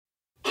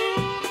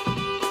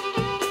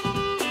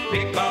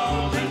Big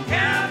balls in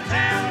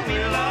Cowtown,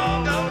 we'll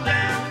all go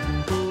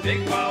down.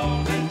 Big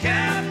balls in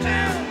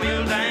Cowtown,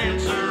 we'll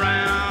dance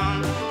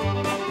around.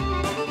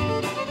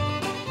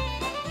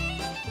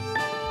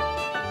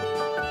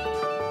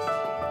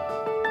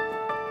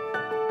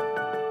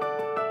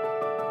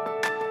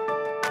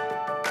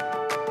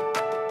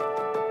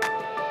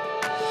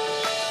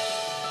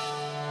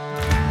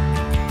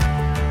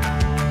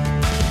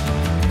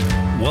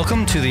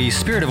 Welcome to the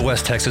Spirit of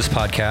West Texas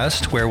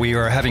podcast, where we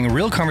are having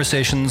real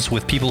conversations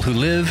with people who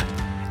live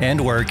and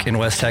work in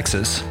West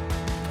Texas.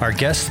 Our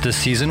guests this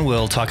season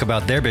will talk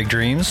about their big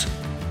dreams.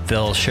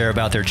 They'll share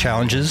about their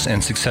challenges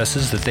and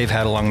successes that they've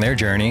had along their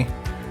journey.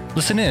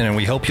 Listen in, and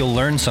we hope you'll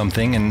learn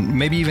something and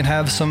maybe even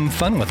have some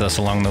fun with us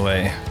along the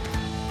way.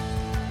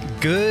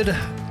 Good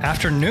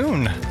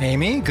afternoon,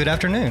 Amy. Good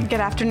afternoon.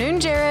 Good afternoon,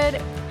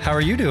 Jared. How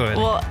are you doing?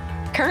 Well,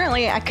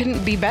 currently I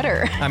couldn't be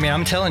better. I mean,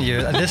 I'm telling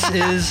you,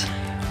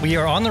 we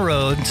are on the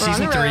road,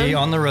 season 3,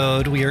 on the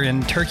road. We are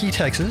in Turkey,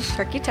 Texas.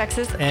 Turkey,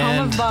 Texas, And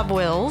home of Bob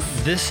Wills.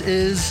 This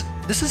is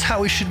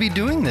how we should be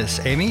doing this,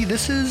 Amy.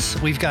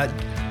 We've got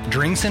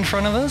drinks in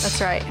front of us.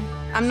 That's right.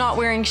 I'm not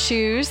wearing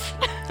shoes.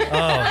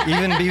 Oh,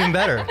 even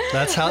better.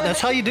 That's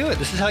how you do it.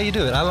 This is how you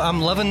do it.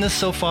 I'm loving this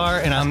so far,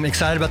 and I'm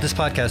excited about this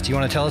podcast. Do you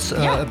want to tell us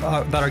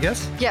about our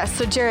guests? Yes.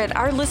 So, Jared,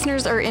 our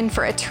listeners are in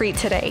for a treat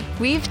today.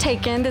 We've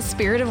taken the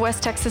Spirit of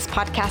West Texas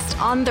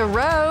podcast on the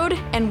road,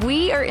 and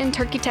we are in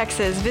Turkey,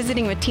 Texas,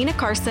 visiting with Tina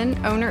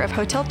Carson, owner of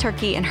Hotel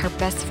Turkey, and her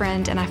best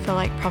friend, and I feel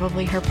like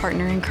probably her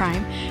partner in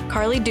crime,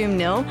 Carley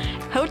Doomnil.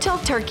 Hotel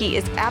Turkey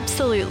is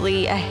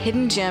absolutely a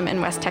hidden gem in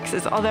West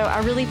Texas, although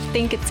I really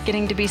think it's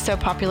getting to be so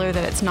popular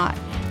that it's not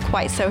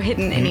quite so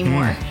hidden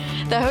anymore.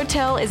 The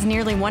hotel is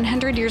nearly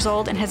 100 years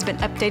old and has been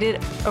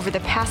updated over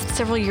the past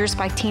several years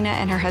by Tina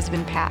and her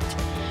husband, Pat.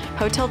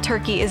 Hotel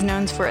Turkey is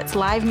known for its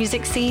live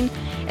music scene,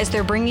 as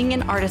they're bringing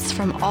in artists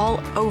from all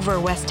over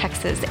West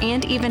Texas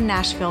and even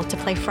Nashville to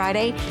play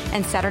Friday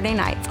and Saturday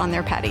nights on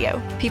their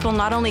patio. People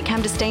not only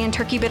come to stay in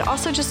Turkey, but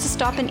also just to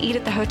stop and eat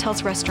at the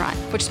hotel's restaurant,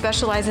 which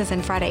specializes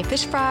in Friday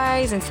fish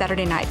fries and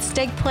Saturday night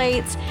steak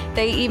plates.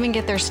 They even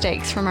get their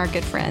steaks from our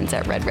good friends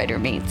at Red Raider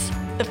Meats.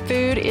 The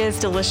food is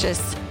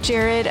delicious.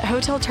 Jared,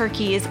 Hotel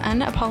Turkey is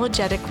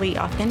unapologetically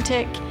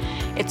authentic.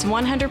 It's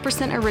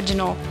 100%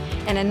 original,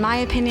 and in my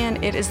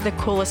opinion, it is the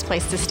coolest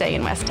place to stay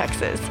in West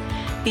Texas.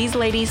 These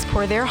ladies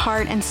pour their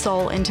heart and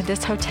soul into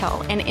this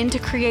hotel and into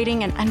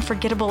creating an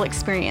unforgettable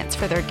experience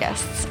for their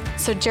guests.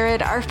 So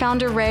Jared, our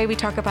founder Ray, we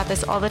talk about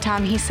this all the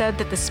time. He said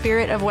that the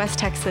spirit of West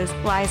Texas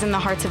lies in the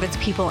hearts of its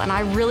people, and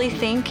I really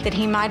think that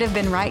he might have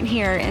been right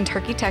here in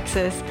Turkey,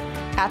 Texas,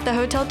 at the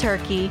Hotel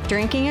Turkey,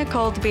 drinking a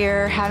cold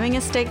beer, having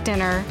a steak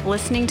dinner,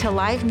 listening to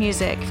live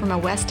music from a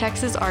West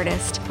Texas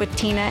artist with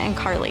Tina and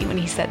Carley when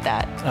he said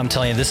that. I'm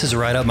telling you, this is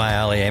right up my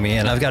alley, Amy,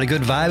 and I've got a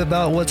good vibe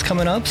about what's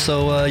coming up,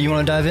 so you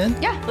want to dive in?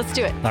 Yeah, let's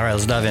do it. All right,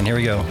 let's dive in. Here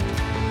we go.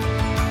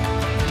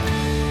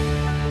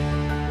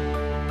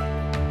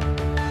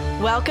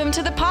 Welcome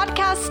to the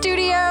podcast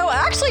studio.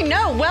 Actually,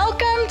 no,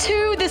 welcome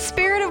to the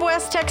Spirit of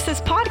West Texas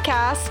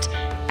podcast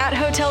at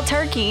Hotel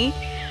Turkey.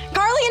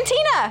 Carley and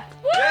Tina.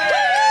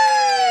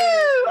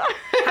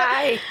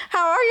 Hi.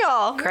 How are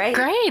y'all? Great.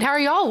 How are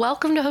y'all?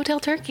 Welcome to Hotel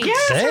Turkey.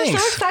 Yes, Thanks. we're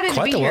so excited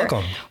Quite to be the here.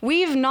 welcome.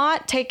 We've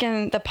not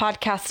taken the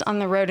podcast on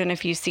the road in a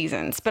few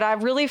seasons, but I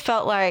really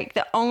felt like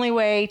the only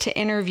way to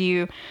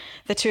interview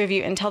the two of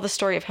you and tell the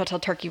story of Hotel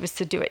Turkey was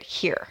to do it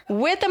here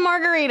with a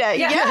margarita.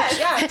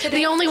 Yes.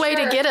 The only way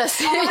to get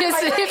us is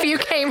if you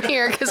came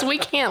here, because we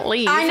can't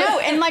leave. I know.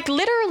 And like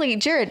literally,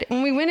 Jared,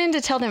 when we went in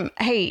to tell them,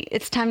 hey,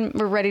 it's time,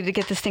 we're ready to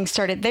get this thing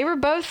started, they were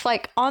both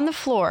like on the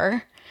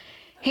floor,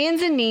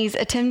 hands and knees,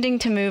 attempting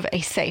to move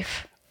a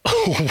safe.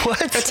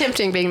 What?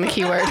 Attempting being the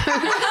key word.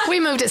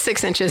 We moved it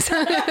 6 inches.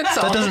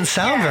 That Doesn't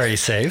sound very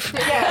safe.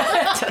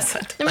 Yeah, it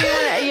doesn't. I mean,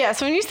 yeah.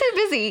 So when you say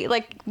busy,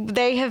 like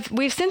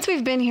since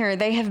we've been here,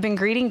 they have been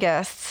greeting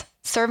guests,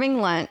 serving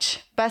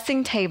lunch,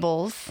 bussing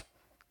tables,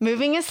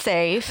 moving a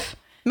safe,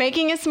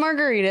 making us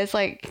margaritas.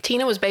 Like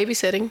Tina was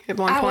babysitting at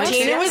one point.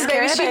 Tina was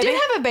baby. She baby.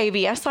 did have a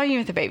baby. I saw you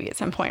with a baby at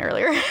some point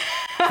earlier.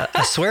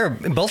 I swear,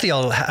 both of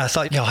y'all, I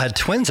thought y'all had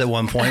twins at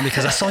one point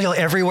because I saw y'all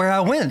everywhere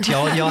I went.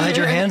 Y'all had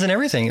your hands in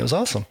everything. It was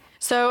awesome.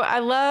 So I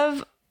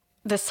love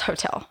this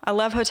hotel. I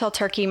love Hotel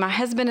Turkey. My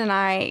husband and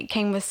I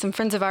came with some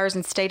friends of ours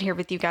and stayed here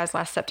with you guys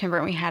last September,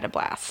 and we had a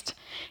blast.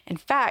 In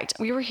fact,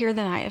 we were here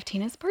the night of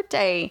Tina's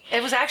birthday.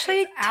 It was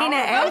actually Tina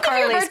and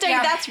Carley's birthday.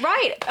 Yeah. That's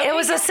right. Okay. It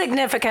was a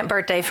significant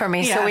birthday for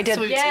me, so we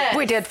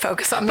did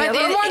focus on me a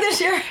little more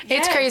this year.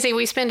 It's crazy.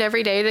 We spend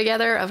every day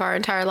together of our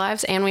entire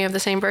lives, and we have the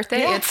same birthday.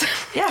 Yeah. It's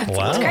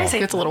Wow. crazy.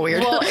 It's a little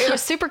weird. Well, it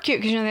was super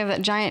cute because they have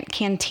that giant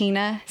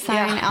cantina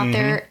sign out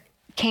there.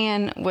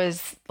 Can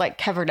was like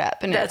covered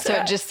up, and it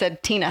just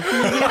said Tina.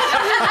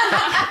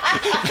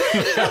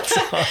 That's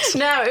awesome.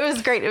 No, it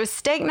was great. It was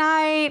steak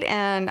night,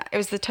 and it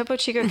was the Topo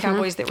Chico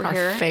Cowboys that were our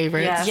here.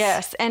 favorites.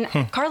 Yes, and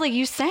Carley,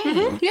 you sang.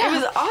 Yeah.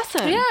 It was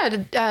awesome.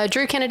 Yeah,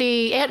 Drew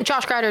Kennedy and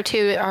Josh Greider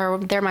too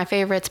they're my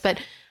favorites, but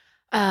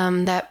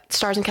that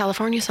Stars in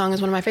California song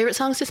is one of my favorite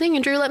songs to sing,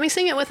 and Drew let me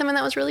sing it with him, and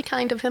that was really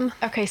kind of him.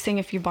 Okay, sing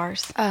a few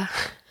bars.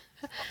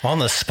 On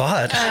the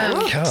spot.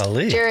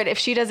 Golly. Jared, if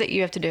she does it,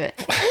 you have to do it.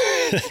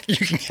 You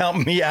can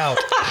count me out.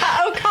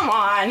 Oh, come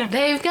on.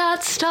 They've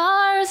got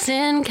stars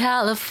in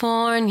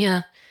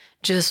California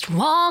just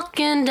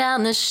walking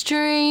down the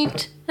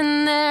street,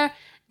 and they're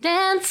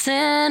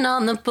dancing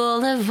on the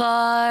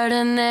boulevard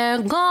in their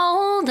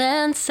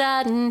golden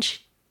satin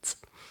sheets.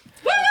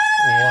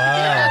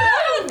 Wow.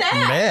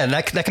 Man,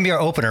 that can be our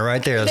opener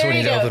right there. That's what we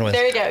need to open with.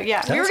 There you go.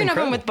 Yeah. We were going to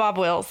open incredible. with Bob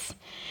Wills.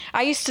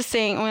 I used to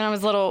sing when I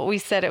was little. We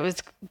said it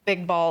was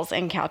Big Balls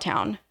in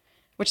Cowtown,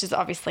 which is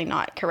obviously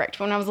not correct.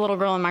 When I was a little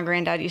girl and my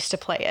granddad used to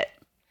play it.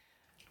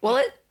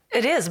 Well,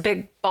 it is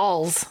Big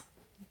Balls.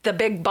 The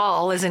big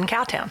ball is in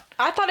Cowtown.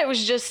 I thought it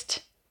was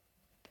just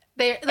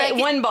Like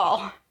one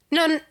ball.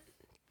 No,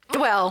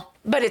 Well,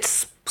 but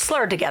it's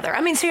slurred together.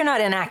 I mean, so you're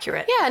not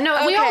inaccurate. yeah,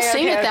 no, we all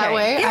sing it that okay.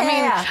 way. I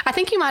mean, Yeah. I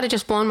think you might have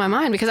just blown my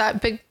mind because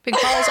big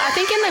balls. I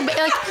think in the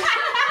like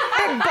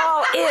Big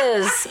ball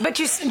is, but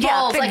you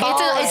balls, big like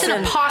balls it's an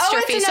and-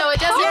 apostrophe, so it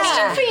doesn't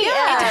mean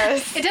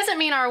Yes. it doesn't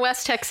mean our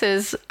West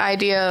Texas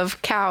idea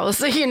of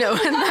cows, and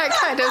that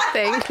kind of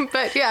thing.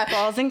 But yeah,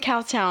 Balls in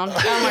Cowtown.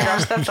 Oh my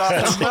gosh, that's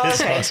awesome.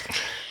 That's Okay. awesome.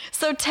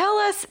 So tell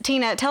us,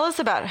 Tina,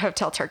 about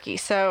Hotel Turkey.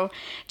 So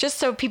just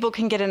so people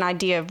can get an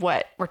idea of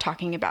what we're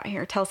talking about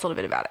here, tell us a little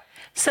bit about it.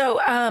 So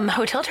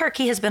Hotel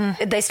Turkey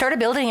they started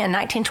building in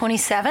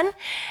 1927,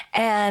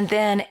 and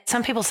then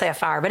some people say a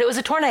fire, but it was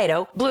a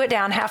tornado, blew it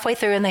down halfway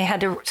through, and they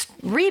had to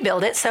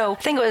rebuild it. So I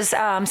think it was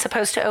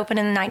supposed to open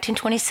in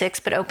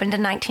 1926, but opened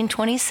in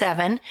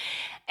 1927.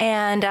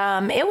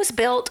 And it was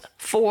built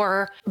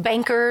for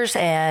bankers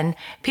and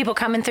people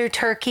coming through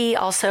Turkey,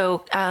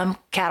 also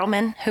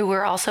cattlemen who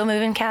were also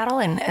moving cattle,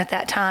 and at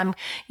that time,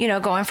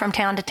 going from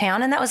town to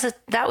town. And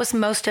that was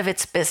most of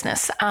its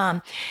business.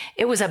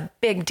 It was a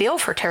big deal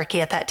for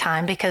Turkey at that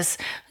time because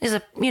it was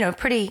a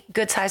pretty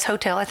good sized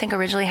hotel. I think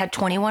originally had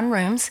 21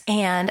 rooms,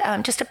 and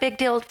just a big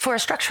deal for a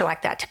structure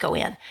like that to go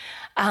in.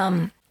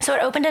 So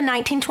it opened in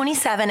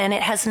 1927, and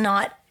it has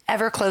not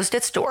ever closed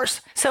its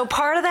doors. So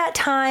part of that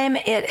time,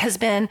 it has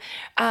been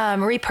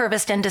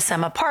repurposed into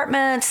some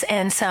apartments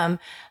and some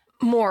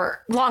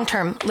more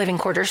long-term living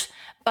quarters,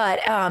 but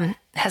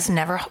has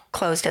never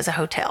closed as a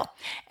hotel.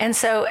 And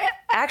so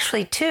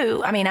actually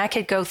too, I mean, I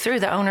could go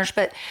through the owners,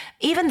 but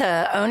even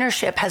the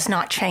ownership has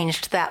not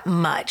changed that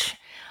much.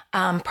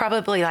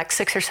 Probably like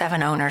 6 or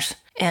 7 owners.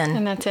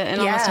 And that's it, in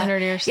almost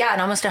 100 years. Yeah,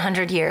 in almost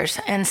 100 years.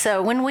 And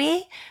so when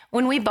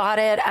we bought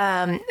it,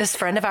 this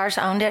friend of ours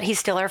owned it. He's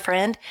still our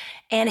friend.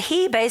 And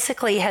he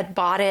basically had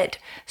bought it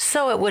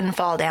so it wouldn't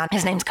fall down.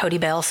 His name's Cody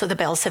Bell, so the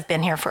Bells have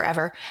been here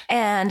forever.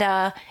 And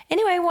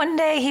anyway, one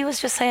day he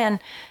was just saying,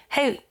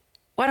 hey,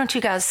 why don't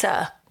you guys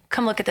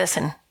come look at this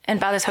and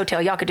buy this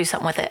hotel? Y'all could do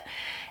something with it.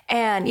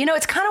 And,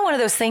 it's kind of one of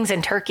those things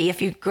in Turkey.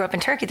 If you grew up in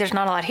Turkey, there's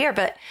not a lot here,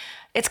 but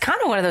it's kind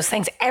of one of those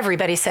things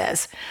everybody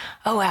says,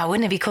 oh, wow,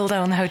 wouldn't it be cool to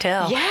own the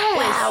hotel? Yes.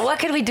 Wow, what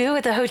could we do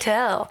with the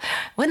hotel?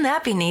 Wouldn't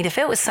that be neat if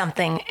it was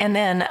something? And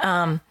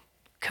then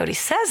Cody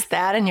says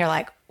that, and you're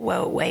like,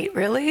 whoa, wait,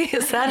 really?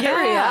 Is that a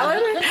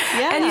reality?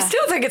 Yeah. And you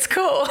still think it's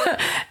cool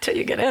till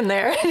you get in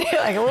there. And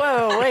you're like,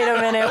 whoa, wait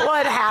a minute,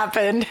 what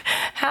happened?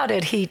 How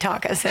did he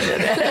talk us into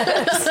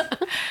this?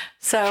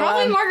 So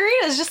Probably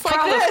margaritas, just like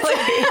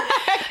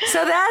this.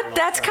 So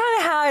that's kind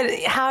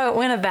of how it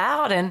went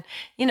about. And,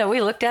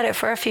 we looked at it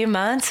for a few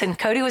months, and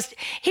Cody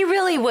he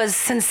really was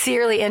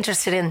sincerely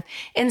interested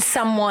in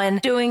someone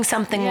doing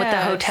something with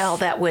the hotel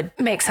that would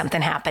make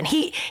something happen.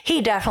 He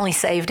definitely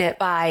saved it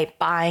by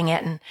buying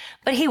it,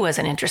 but he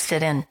wasn't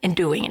interested in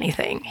doing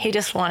anything. He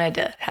just wanted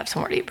to have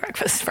somewhere to eat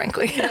breakfast,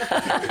 frankly.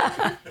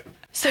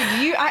 So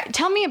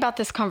tell me about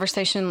this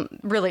conversation,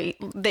 really,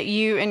 that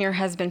you and your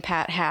husband,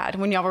 Pat, had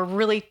when y'all were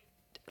really,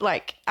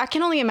 I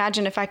can only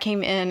imagine if I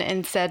came in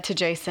and said to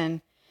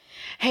Jason,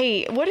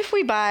 hey, what if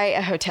we buy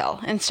a hotel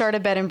and start a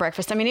bed and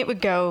breakfast? I mean, it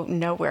would go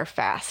nowhere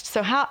fast.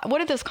 So what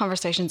did those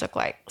conversations look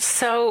like?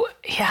 So,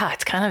 yeah,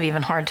 it's kind of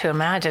even hard to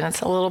imagine.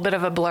 It's a little bit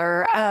of a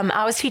blur.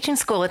 I was teaching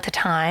school at the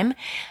time,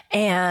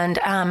 and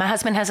my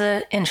husband has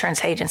an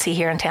insurance agency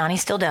here in town. He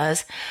still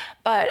does.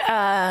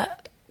 But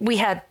we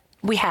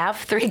have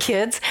 3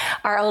 kids.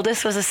 Our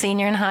oldest was a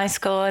senior in high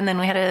school, and then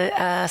we had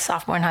a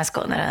sophomore in high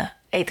school, and then an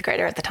 8th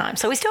grader at the time.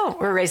 So we still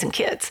were raising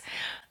kids.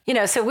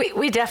 So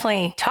we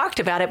definitely talked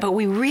about it, but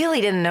we really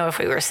didn't know if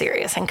we were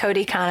serious. And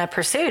Cody kind of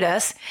pursued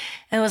us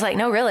and was like,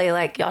 no, really,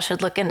 y'all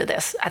should look into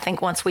this. I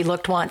think once we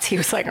looked once, he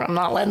was like, I'm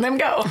not letting them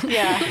go.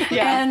 Yeah.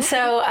 And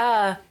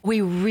so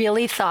we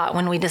really thought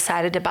when we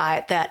decided to buy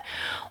it that,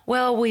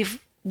 well,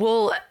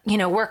 we'll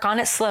work on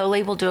it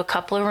slowly. We'll do a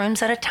couple of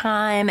rooms at a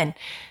time, and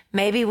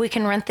maybe we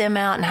can rent them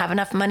out and have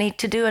enough money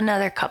to do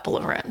another couple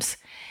of rooms.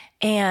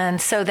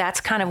 And so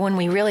that's kind of when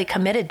we really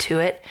committed to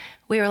it.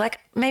 We were like,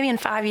 maybe in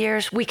 5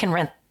 years, we can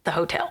rent the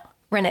hotel,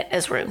 rent it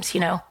as rooms,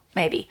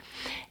 maybe.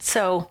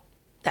 So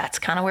that's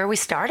kind of where we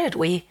started.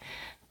 We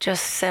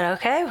just said,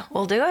 okay,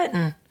 we'll do it.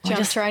 And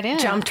Jumped right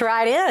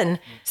in.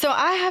 So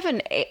I have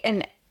an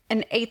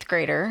 8th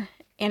grader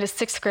and a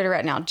 6th grader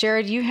right now.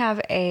 Jared, you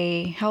have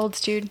how old's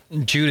Jude?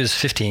 Jude is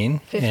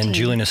 15. And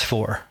Julian is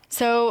 4.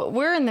 So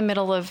we're in the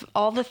middle of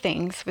all the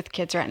things with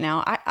kids right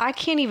now. I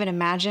can't even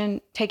imagine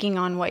taking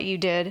on what you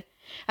did.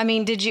 I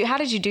mean, how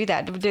did you do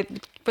that?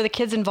 Were the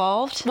kids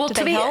involved? Well,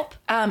 did they help?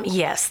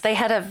 Yes, they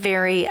had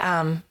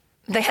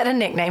they had a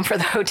nickname for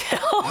the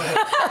hotel.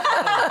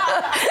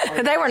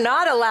 They were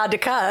not allowed to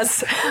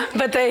cuss,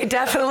 but they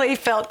definitely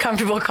felt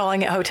comfortable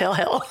calling it Hotel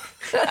Hell.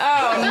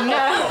 Oh,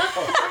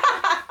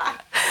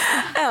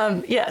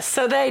 no. Yes,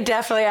 so they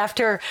definitely,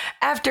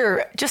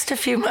 after just a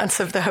few months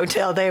of the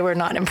hotel, they were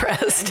not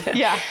impressed.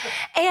 Yeah.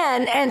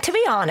 And to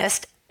be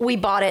honest, we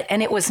bought it,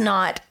 and it was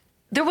not.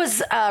 There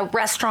was a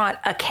restaurant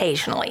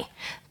occasionally.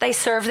 They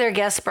served their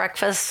guests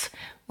breakfast,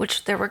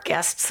 which there were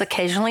guests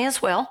occasionally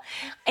as well.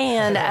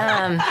 And,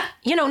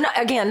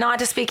 not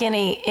to speak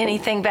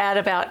anything bad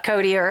about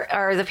Cody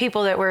or the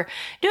people that were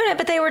doing it,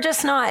 but they were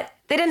just not,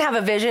 they didn't have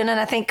a vision. And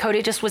I think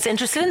Cody just was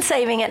interested in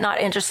saving it, not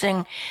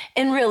interested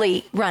in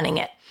really running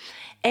it.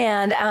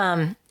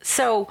 And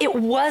so it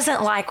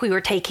wasn't like we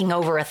were taking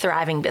over a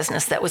thriving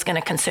business that was going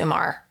to consume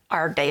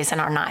our days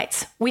and our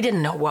nights. We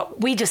didn't know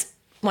we just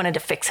wanted to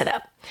fix it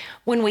up.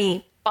 When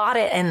we bought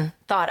it and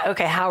thought,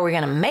 okay, how are we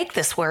going to make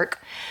this work?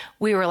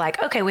 We were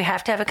like, okay, we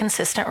have to have a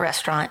consistent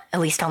restaurant, at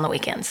least on the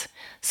weekends.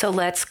 So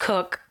let's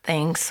cook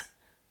things,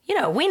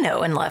 we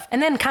know and love.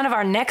 And then kind of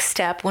our next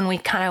step, when we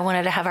kind of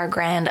wanted to have our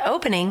grand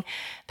opening,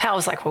 Pat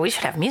was like, well, we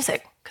should have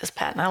music, because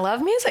Pat and I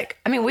love music.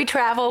 I mean, we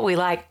travel, we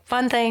like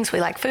fun things,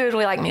 we like food,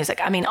 we like music.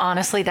 I mean,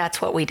 honestly,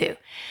 that's what we do.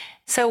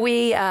 So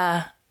we,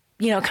 kind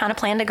of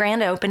planned a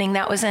grand opening.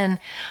 That was in,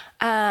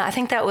 I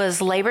think that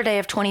was Labor Day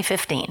of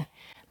 2015,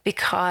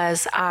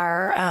 because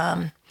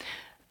our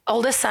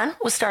oldest son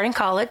was starting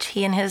college.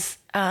 He and his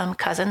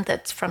cousin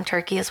that's from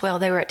Turkey as well,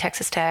 they were at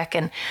Texas Tech,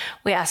 and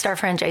we asked our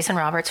friend Jason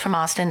Roberts from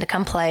Austin to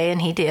come play,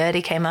 and he did.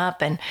 He came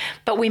up,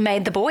 but we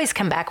made the boys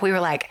come back. We were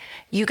like,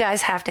 you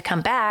guys have to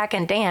come back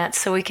and dance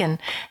so we can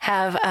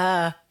have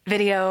a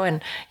video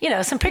and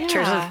some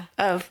pictures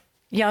of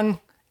young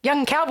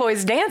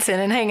cowboys dancing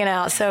and hanging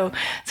out. So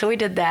we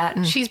did that.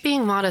 And she's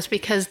being modest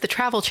because the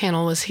Travel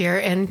Channel was here,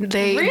 and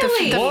they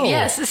really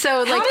yes.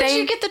 So how did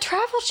you get the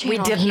Travel Channel?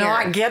 We did here?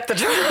 not get the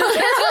Travel Channel.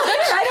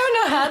 I don't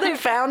know how they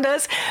found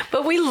us,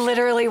 but we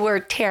literally were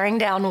tearing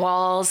down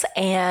walls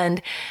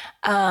and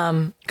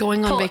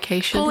going on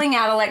vacation, pulling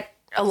out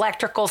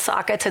electrical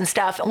sockets and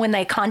stuff. When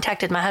they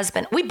contacted my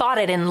husband, we bought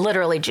it in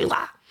literally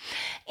July,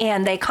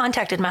 and they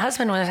contacted my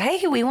husband and was,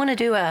 hey, we want to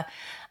do a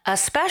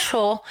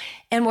special,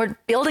 and we're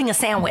building a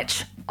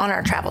sandwich on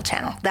our Travel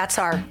Channel.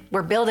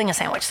 We're building a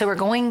sandwich. So we're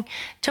going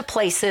to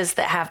places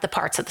that have the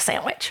parts of the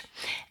sandwich.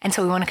 And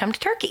so we want to come to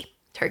Turkey,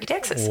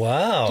 Texas.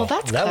 Wow. Well,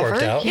 that's that clever.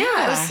 worked out.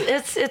 Yeah.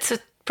 It's a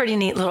pretty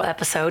neat little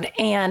episode.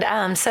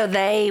 And so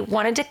they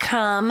wanted to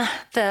come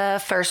the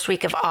first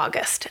week of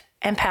August.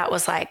 And Pat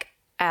was like,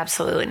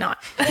 absolutely not.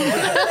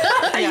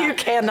 You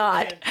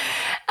cannot.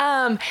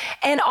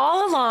 And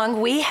all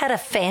along, we had a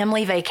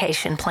family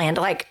vacation planned,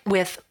 like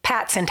with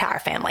Pat's entire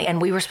family,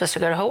 and we were supposed to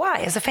go to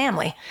Hawaii as a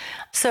family.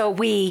 So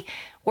we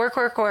work,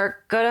 go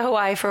to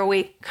Hawaii for a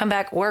week, come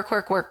back, work,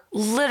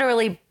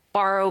 literally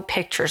borrow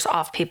pictures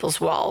off people's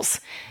walls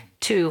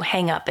to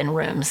hang up in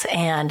rooms.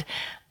 And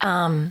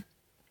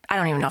I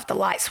don't even know if the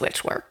light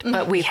switch worked,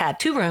 but we had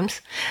 2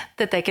 rooms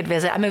that they could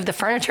visit. I moved the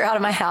furniture out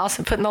of my house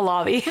and put in the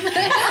lobby so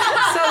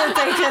that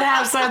they could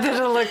have something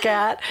to look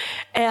at.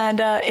 And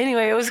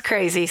anyway, it was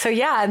crazy. So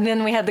yeah, and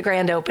then we had the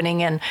grand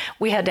opening, and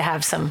we had to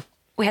have some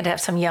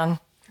young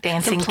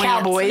dancing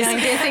cowboys. Young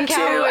dancing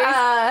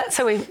cowboys.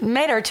 So we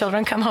made our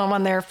children come home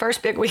on their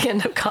first big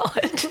weekend of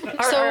college.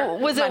 So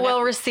was it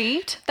well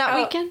received that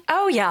weekend?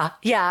 Oh yeah.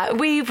 Yeah.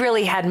 We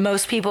really had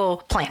most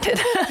people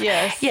planted.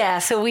 Yes. Yeah.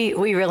 So we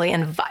really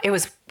it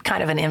was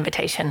kind of an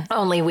invitation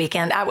only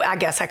weekend. I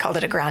guess I called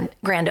it a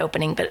grand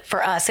opening, but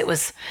for us it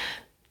was,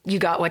 you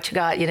got what you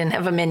got. You didn't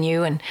have a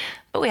menu,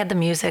 but we had the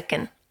music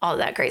and all of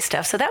that great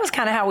stuff. So that was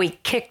kind of how we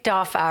kicked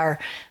off our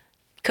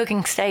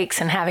cooking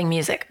steaks and having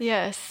music.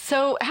 Yes.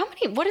 So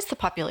what is the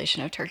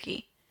population of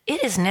Turkey?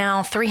 It is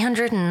now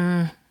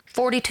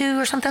 342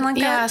 or something like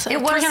that. Yeah, so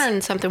it was 300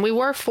 and something. We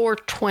were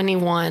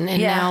 421,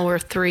 and now we're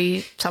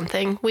 3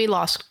 something. We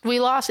lost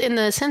in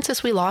the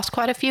census. We lost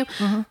quite a few,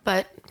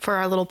 but for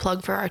our little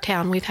plug for our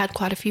town, we've had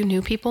quite a few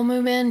new people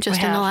move in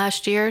just in the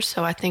last year.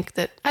 So I think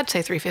that I'd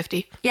say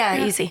 350.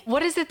 Yeah, easy.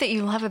 What is it that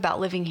you love about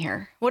living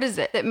here? What is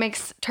it that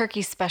makes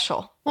Turkey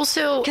special? Well,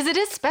 because it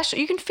is special.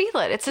 You can feel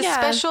it. It's a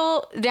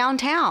special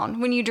downtown.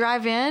 When you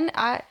drive in,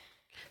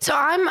 So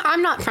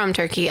I'm not from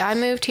Turkey. I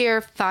moved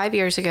here 5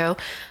 years ago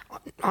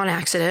on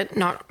accident.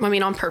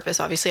 On purpose.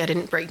 Obviously, I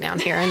didn't break down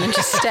here and then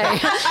just stay.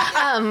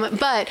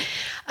 But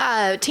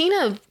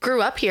Tina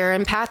grew up here,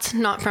 and Pat's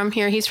not from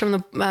here. He's from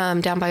the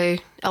down by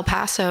El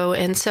Paso.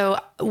 And so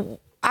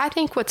I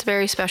think what's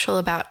very special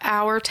about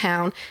our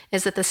town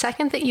is that the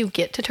second that you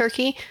get to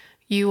Turkey,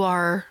 you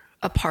are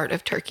a part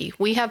of Turkey.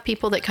 We have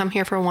people that come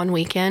here for one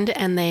weekend,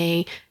 and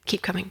they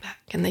keep coming back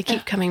and they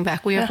keep coming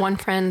back. We have one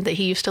friend that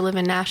he used to live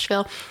in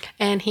Nashville,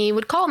 and he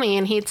would call me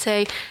and he'd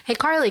say, "Hey,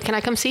 Carley, can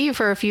I come see you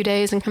for a few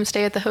days and come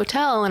stay at the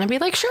hotel?" And I'd be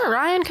like, "Sure,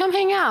 Ryan, come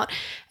hang out."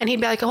 And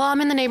he'd be like, "Well,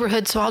 I'm in the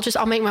neighborhood, so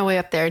I'll make my way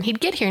up there." And he'd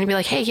get here and he'd be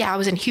like, "Hey, yeah, I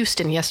was in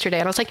Houston yesterday."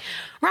 And I was like,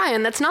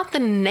 "Ryan, that's not the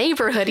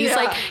neighborhood." He's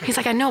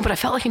like, "I know, but I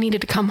felt like I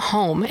needed to come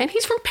home." And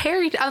he's from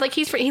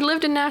Perryton. He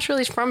lived in Nashville.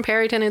 He's from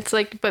Perryton. It's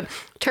like, but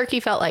Turkey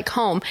felt like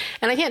home.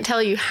 And I can't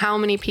tell you how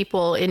many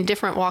people in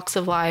different walks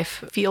of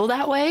life feel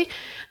that way.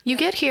 You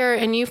get here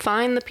and you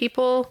find the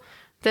people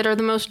that are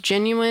the most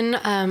genuine.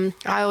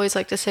 I always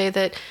like to say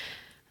that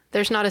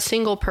there's not a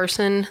single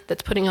person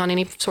that's putting on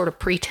any sort of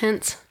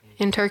pretense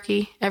in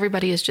Turkey.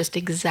 Everybody is just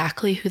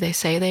exactly who they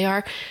say they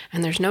are.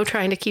 And there's no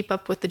trying to keep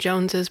up with the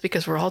Joneses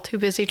because we're all too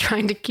busy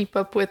trying to keep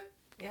up with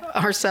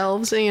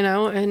ourselves,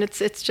 and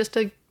it's just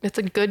a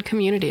good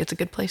community. It's a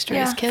good place to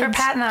raise kids. For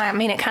Pat and I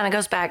mean, it kind of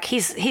goes back.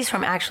 He's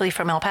from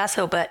El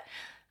Paso, but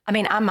I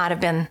mean, I might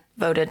have been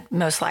voted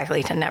most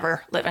likely to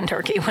never live in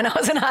Turkey when I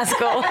was in high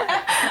school.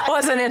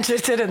 Wasn't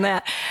interested in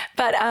that.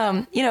 But,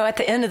 at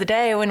the end of the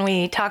day, when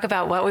we talk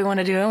about what we want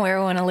to do and where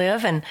we want to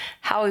live and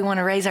how we want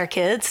to raise our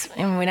kids,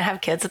 and we didn't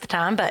have kids at the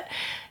time, but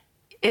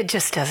it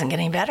just doesn't get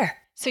any better.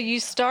 So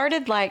you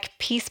started like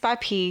piece by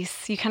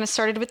piece. You kind of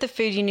started with the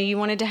food. You knew you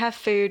wanted to have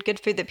food, good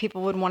food that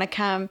people would want to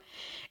come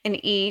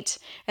and eat.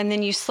 And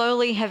then you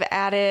slowly have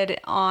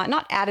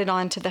not added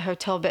on to the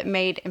hotel, but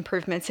made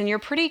improvements. And you're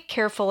pretty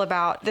careful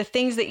about the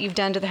things that you've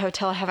done to the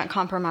hotel haven't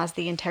compromised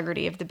the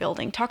integrity of the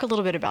building. Talk a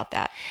little bit about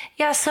that.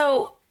 Yeah,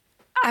 so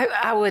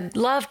I would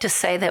love to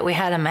say that we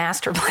had a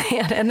master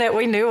plan and that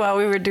we knew what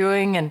we were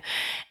doing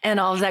and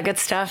all of that good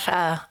stuff.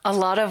 A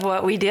lot of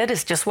what we did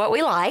is just what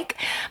we like.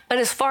 But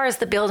as far as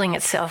the building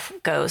itself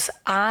goes,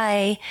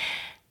 I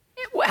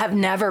have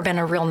never been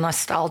a real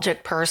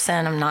nostalgic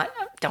person.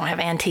 Don't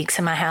have antiques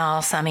in my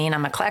house. I mean,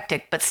 I'm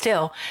eclectic, but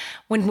still,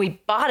 when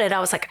we bought it,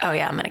 I was like, oh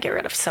yeah, I'm going to get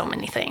rid of so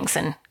many things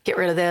and get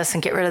rid of this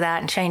and get rid of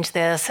that and change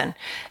this and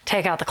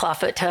take out the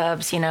clawfoot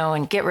tubs,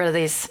 and get rid of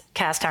these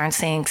cast iron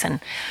sinks. And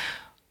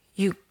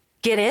you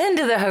get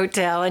into the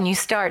hotel and you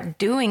start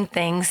doing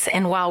things.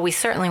 And while we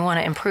certainly want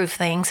to improve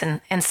things,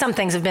 and some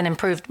things have been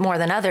improved more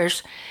than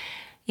others,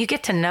 you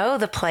get to know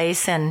the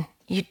place and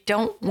you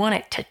don't want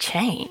it to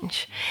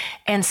change.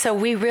 And so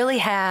we really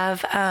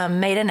have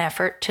made an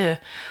effort to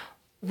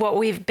what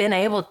we've been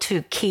able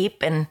to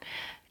keep and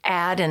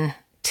add and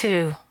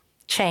to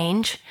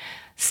change,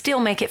 still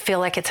make it feel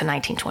like it's a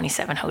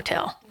 1927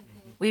 hotel.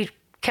 We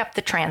kept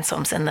the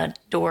transoms and the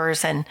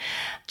doors and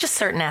just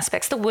certain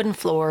aspects, the wooden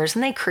floors,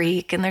 and they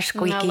creak and they're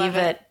squeaky,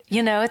 but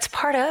it's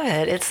part of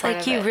it. It's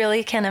like you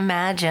really can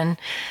imagine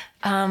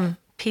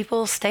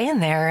people staying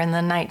there in the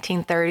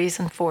 1930s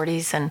and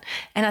 40s. And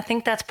I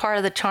think that's part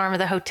of the charm of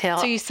the hotel.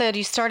 So you said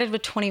you started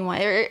with 21.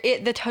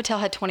 The hotel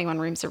had 21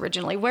 rooms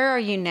originally. Where are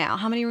you now?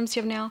 How many rooms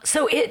do you have now?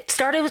 So it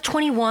started with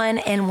 21.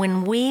 And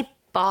when we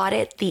bought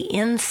it, the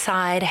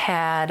inside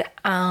had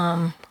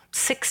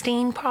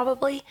 16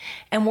 probably.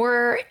 And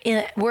we're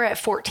at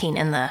 14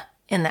 in the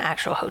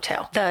actual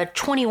hotel. The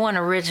 21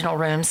 original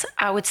rooms,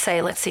 I would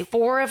say,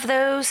 4 of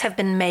those have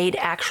been made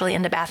actually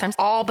into bathrooms.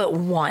 All but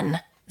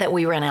one that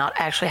we rent out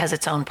actually has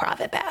its own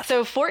private bath.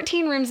 So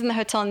 14 rooms in the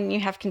hotel, and you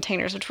have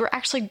containers, which we're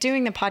actually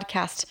doing the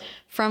podcast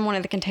from one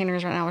of the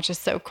containers right now, which is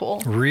so cool.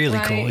 Really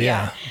cool,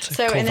 yeah.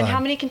 So, cool, and then how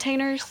many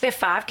containers? We have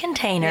 5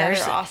 containers.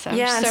 Yeah, they're awesome.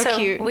 Yeah, so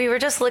cute. We were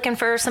just looking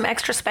for some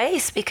extra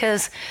space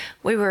because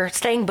we were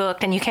staying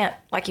booked, and you can't,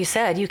 like you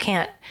said, you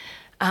can't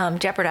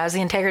jeopardize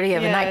the integrity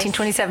of a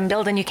 1927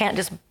 building. You can't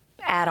just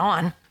add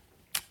on.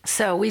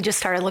 So we just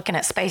started looking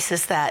at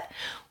spaces that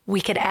we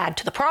could add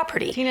to the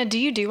property. Tina, do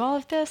you do all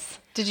of this?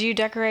 Did you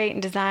decorate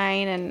and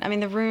design? And I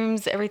mean, the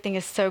rooms, everything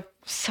is so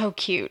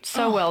cute,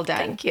 so well done.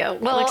 Thank you.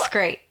 Well, it looks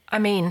great. I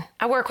mean,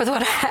 I work with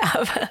what I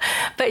have,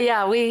 but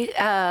yeah, we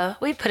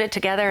put it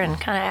together and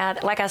kind of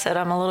add. Like I said,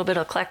 I'm a little bit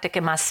eclectic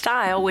in my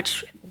style,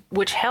 which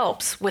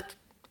helps with.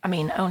 I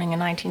mean, owning a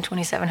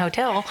 1927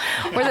 hotel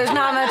where there's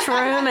not much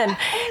room, and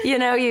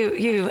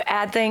you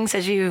add things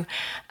as you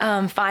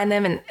find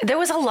them. And there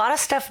was a lot of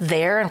stuff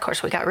there, and of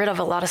course we got rid of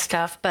a lot of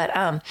stuff. But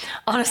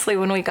honestly,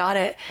 when we got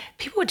it,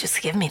 people would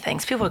just give me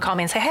things. People would call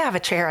me and say, "Hey, I have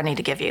a chair I need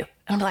to give you."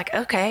 And I'm like,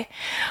 okay.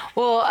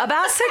 Well,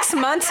 about 6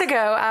 months ago,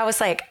 I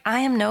was like, I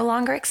am no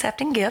longer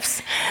accepting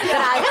gifts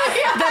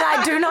that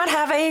I do not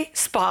have a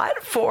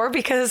spot for,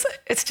 because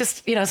it's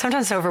just,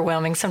 sometimes it's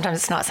overwhelming. Sometimes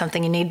it's not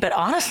something you need. But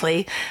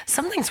honestly,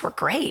 some things were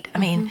great. I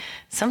mean,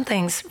 some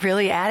things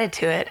really added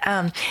to it.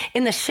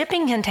 In the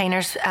shipping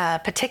containers,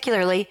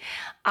 particularly,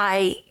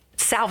 I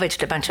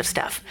salvaged a bunch of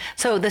stuff.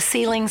 So the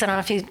ceilings, I don't know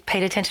if you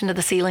paid attention to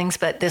the ceilings,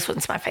 but this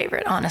one's my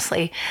favorite,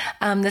 honestly.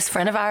 This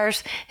friend of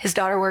ours, his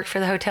daughter worked for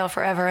the hotel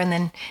forever, and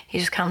then he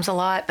just comes a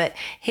lot. But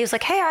he was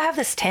like, "Hey, I have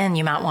this tin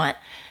you might want."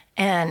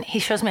 And he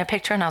shows me a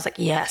picture, and I was like,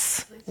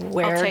 yes,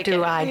 where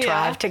do I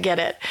drive to get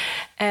it?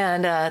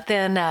 And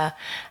then the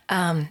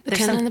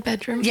tin in the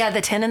bedroom? Yeah,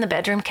 the tin in the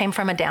bedroom came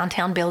from a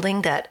downtown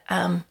building that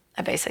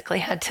I basically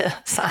had to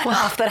sign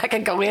off that I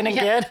could go in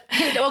again.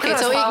 Okay,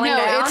 so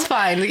it's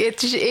fine.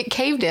 It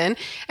caved in,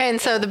 and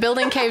so the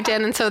building caved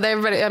in, and so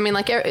everybody. I mean,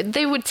 like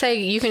they would say,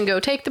 you can go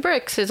take the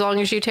bricks as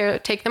long as you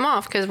take them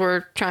off, because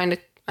we're trying to.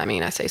 I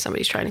mean, I say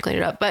somebody's trying to clean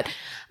it up, but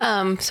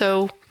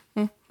so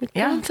we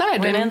go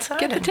inside and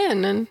get the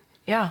tin and.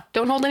 Yeah.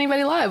 Don't hold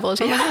anybody liable if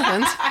something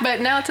happens. But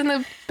now it's in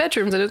the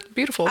bedrooms and it's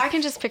beautiful. I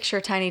can just picture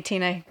Tiny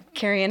Tina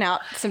carrying out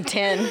some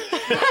tin.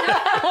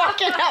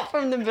 Walking out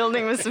from the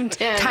building with some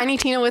tin. Tiny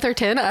Tina with her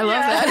tin. I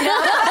love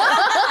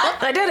that.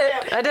 I did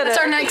it.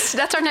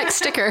 That's our next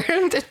sticker.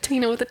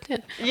 Tina with a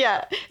tin.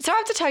 Yeah. So I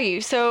have to tell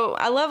you, so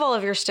I love all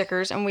of your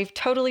stickers, and we've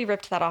totally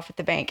ripped that off at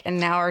the bank and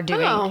now are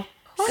doing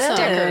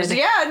stickers. Good.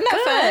 Yeah, isn't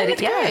that fun?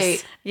 Good.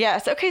 Yes.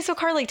 Yes. Okay, so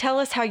Carley, tell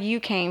us how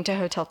you came to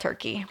Hotel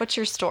Turkey. What's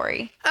your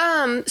story?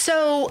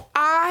 So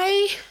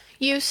I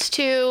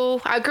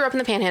grew up in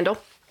the Panhandle.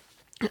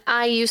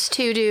 I used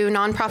to do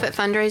nonprofit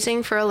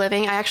fundraising for a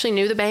living. I actually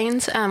knew the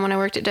Baines when I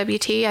worked at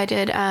WT.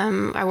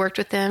 I worked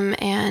with them,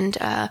 and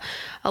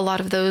a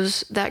lot of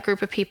that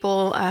group of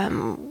people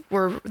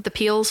were the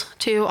Peels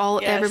too.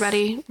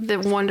 Everybody, the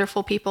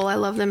wonderful people. I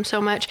love them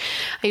so much.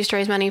 I used to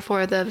raise money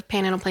for the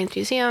Panhandle Plains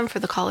Museum, for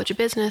the College of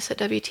Business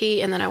at WT,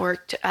 and then I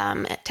worked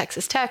at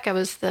Texas Tech. I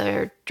was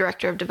the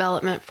director of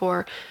development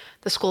for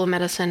the School of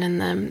Medicine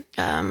and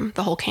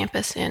the whole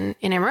campus in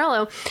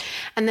Amarillo.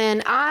 And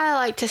then I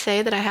like to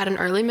say that I had an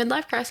early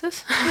midlife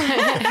crisis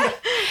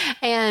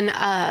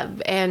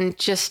and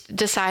just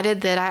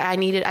decided that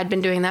I'd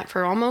been doing that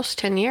for almost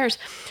 10 years,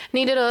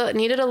 needed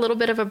a little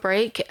bit of a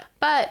break,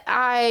 but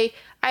I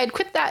had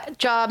quit that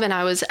job and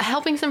I was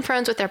helping some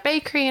friends with their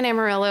bakery in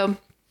Amarillo.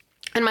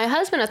 And my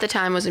husband at the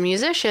time was a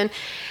musician,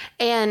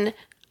 and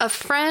a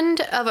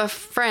friend of a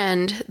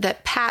friend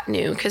that Pat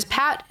knew, because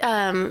Pat,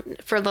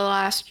 for the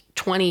last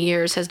 20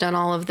 years, has done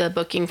all of the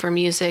booking for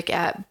music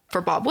for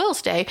Bob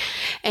Wills Day.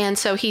 And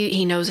so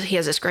he knows he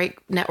has this great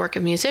network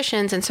of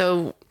musicians. And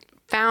so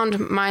found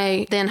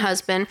my then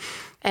husband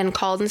and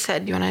called and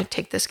said, "Do you want to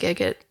take this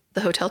gig at the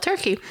Hotel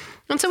Turkey?"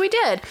 And so we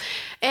did.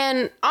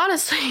 And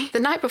honestly, the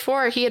night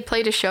before, he had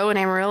played a show in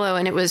Amarillo,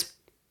 and it was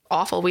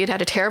awful. We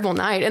had a terrible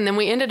night, and then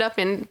we ended up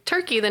in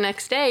Turkey the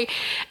next day,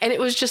 and it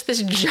was just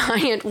this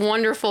giant,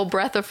 wonderful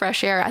breath of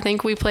fresh air. I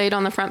think we played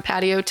on the front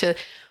patio to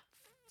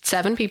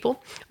 7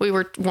 people. We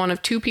were one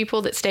of 2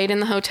 people that stayed in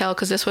the hotel,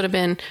 because this would have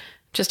been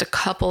just a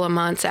couple of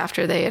months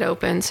after they had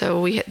opened.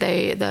 So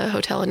the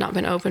hotel had not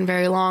been open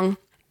very long.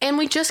 And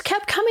we just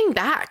kept coming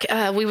back.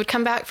 We would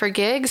come back for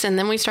gigs, and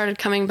then we started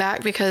coming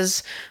back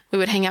because we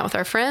would hang out with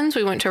our friends.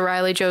 We went to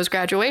Riley Joe's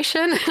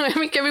graduation.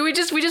 we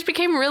just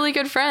became really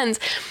good friends.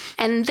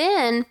 And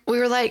then we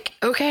were like,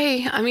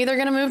 okay, I'm either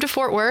going to move to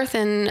Fort Worth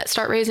and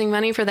start raising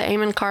money for the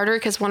Amon Carter,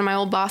 because one of my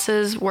old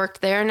bosses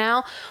worked there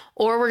now,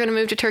 or we're going to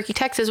move to Turkey,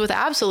 Texas with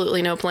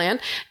absolutely no plan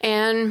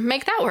and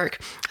make that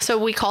work. So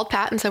we called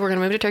Pat and said, we're going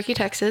to move to Turkey,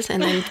 Texas.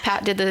 And then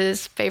Pat did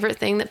his favorite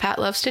thing that Pat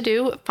loves to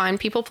do, find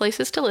people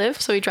places to live.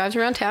 So he drives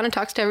around town and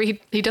talks to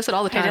he does it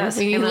all the time.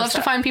 He loves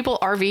to find people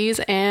RVs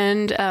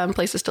and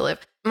places to live.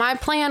 My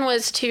plan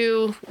was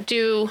to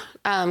do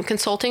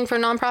consulting for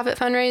nonprofit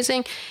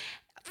fundraising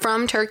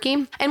from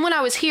Turkey. And when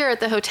I was here at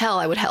the hotel,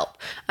 I would help,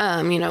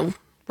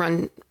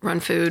 run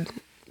food,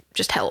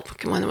 just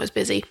help when it was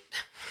busy.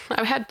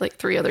 I had like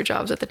 3 other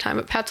jobs at the time,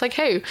 but Pat's like,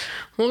 "Hey,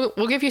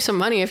 we'll give you some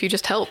money if you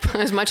just help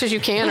as much as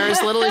you can or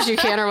as little as you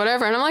can or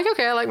whatever." And I'm like,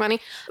 okay, I like money.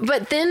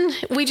 But then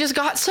we just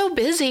got so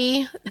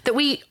busy that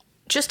we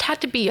just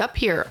had to be up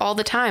here all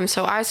the time.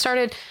 So I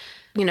started,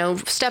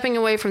 stepping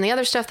away from the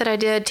other stuff that I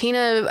did.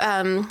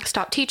 Tina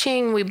stopped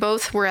teaching. We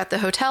both were at the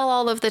hotel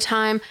all of the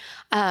time.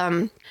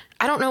 I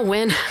don't know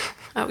when.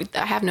 I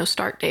have no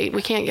start date.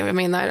 We can't give,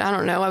 I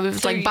don't know. I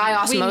was like by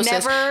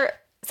osmosis. We never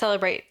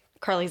celebrate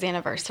Carley's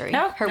anniversary.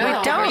 No, we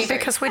don't,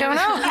 because we don't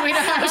know.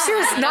 She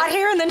was not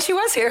here, and then she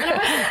was here.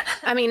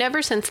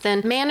 Ever since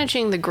then,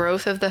 managing the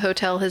growth of the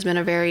hotel has been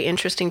a very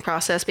interesting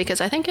process,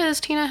 because I think, as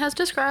Tina has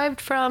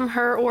described from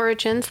her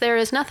origins, there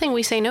is nothing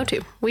we say no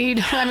to.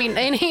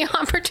 Any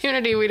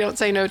opportunity we don't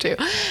say no to,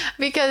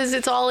 because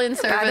it's all in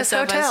service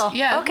of hotel. us.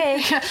 Yeah.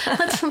 Okay.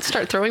 Let's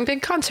start throwing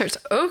big concerts.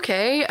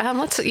 Okay.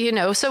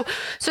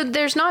 So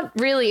there's not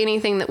really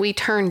anything that we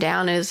turn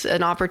down as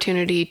an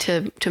opportunity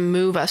to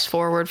move us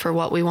forward for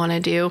what we want to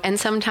do. And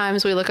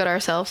sometimes we look at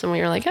ourselves and we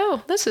are like,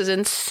 "Oh, this is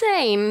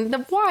insane.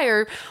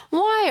 Why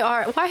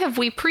have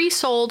we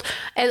pre-sold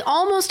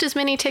almost as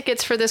many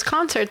tickets for this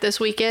concert this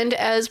weekend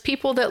as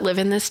people that live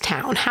in this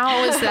town?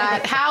 How is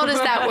that? How does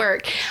that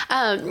work?"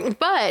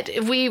 But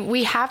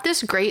we have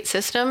this great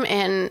system,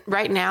 and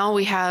right now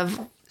we have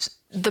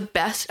the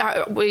best.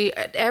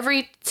 At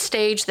every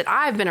stage that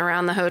I've been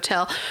around the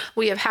hotel,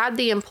 we have had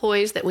the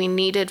employees that we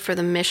needed for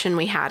the mission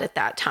we had at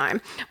that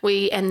time.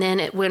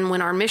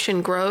 When our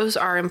mission grows,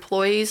 our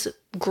employees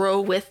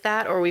grow with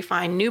that, or we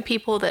find new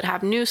people that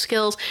have new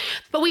skills.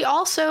 But we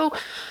also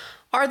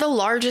are the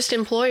largest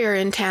employer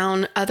in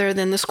town other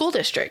than the school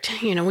district.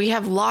 We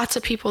have lots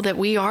of people that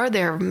we are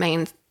their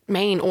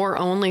main or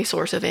only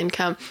source of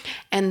income.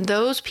 And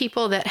those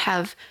people that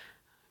have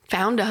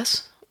found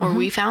us, or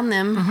we found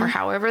them or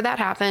however that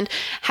happened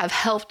have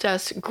helped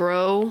us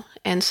grow.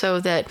 And so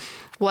that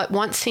what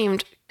once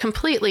seemed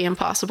completely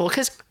impossible,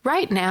 because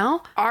right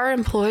now our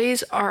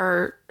employees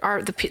are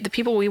the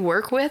people we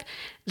work with,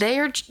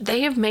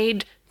 they have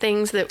made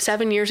things that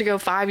 7 years ago,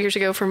 5 years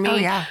ago for me. Oh,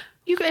 yeah.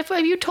 If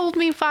you told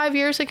me 5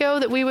 years ago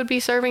that we would be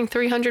serving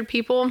 300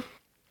 people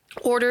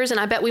orders, and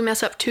I bet we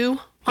mess up 2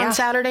 on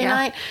Saturday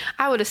night,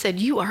 I would have said,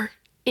 you are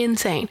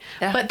insane.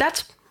 Yeah. But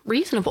that's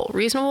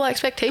reasonable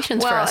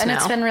expectations for us now. And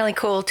it's been really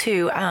cool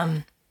to,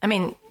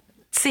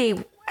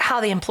 see how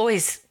the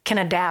employees can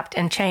adapt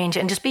and change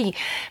and just be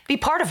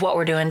part of what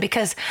we're doing.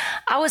 Because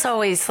I was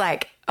always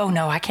like, oh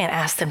no, I can't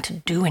ask them to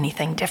do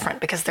anything different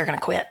because they're going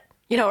to quit,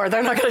 or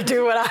they're not going to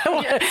do what I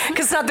want.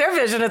 Because it's not their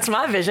vision, it's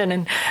my vision.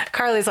 And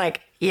Carly's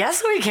like,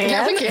 yes, we can.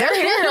 Yeah, we can. They're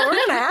here. We're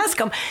going to ask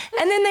them.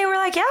 And then they were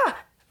like, yeah,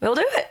 we'll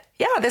do it.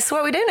 Yeah, this is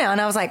what we do now.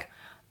 And I was like,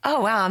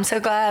 oh, wow, I'm so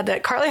glad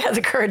that Carley had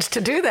the courage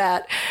to do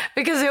that,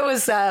 because it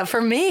was,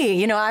 for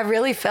me, I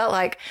really felt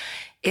like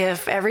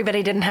if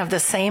everybody didn't have the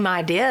same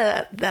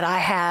idea that I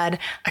had,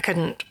 I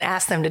couldn't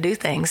ask them to do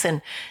things.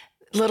 And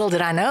little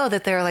did I know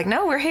that they were like,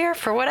 no, we're here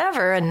for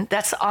whatever. And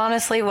that's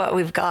honestly what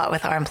we've got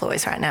with our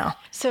employees right now.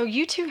 So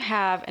you two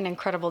have an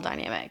incredible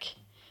dynamic.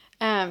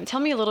 Tell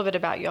me a little bit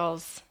about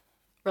y'all's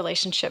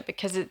relationship,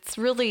 because it's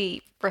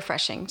really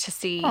refreshing to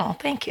see. Oh,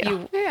 thank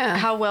you.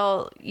 How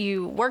well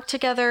you work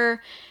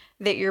together,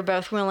 that you're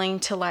both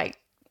willing to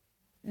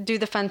do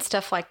the fun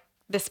stuff like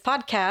this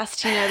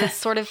podcast, that's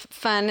sort of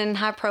fun and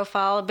high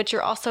profile, but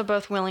you're also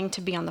both willing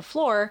to be on the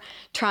floor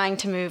trying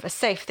to move a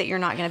safe that you're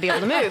not going to be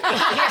able to move.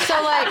 So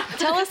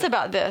tell us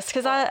about this,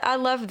 because I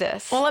love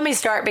this. Well, let me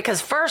start,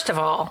 because first of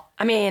all,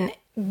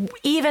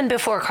 even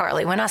before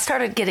Carley, when I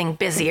started getting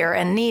busier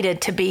and needed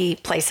to be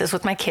places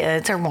with my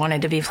kids, or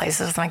wanted to be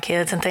places with my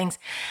kids and things,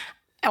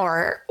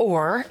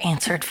 or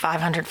answered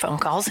 500 phone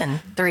calls in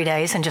 3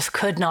 days and just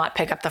could not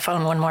pick up the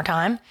phone one more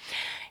time,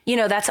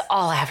 that's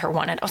all I ever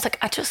wanted. I was like,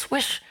 I just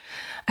wish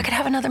I could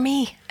have another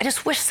me. I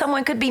just wish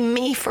someone could be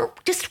me for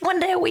just 1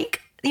 day a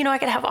week. I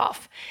could have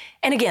off.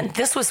 And again,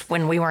 this was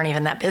when we weren't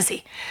even that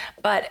busy,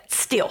 but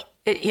still,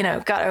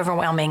 it, got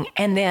overwhelming.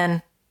 And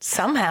then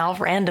somehow,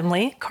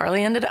 randomly,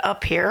 Carley ended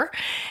up here.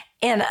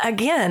 And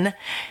again,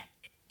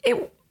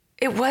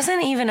 it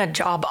wasn't even a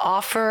job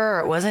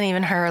offer. It wasn't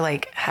even her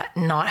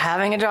not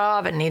having a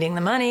job and needing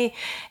the money.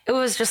 It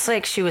was just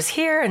she was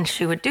here and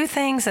she would do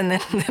things. And then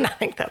I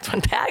think that's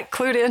when Pat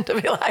clued in to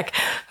be like,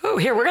 oh,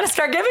 here, we're going to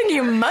start giving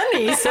you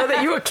money so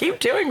that you will keep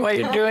doing what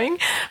you're doing.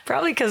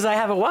 Probably because I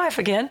have a wife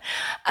again.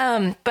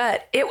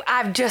 But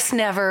I've just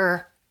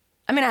never,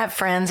 I have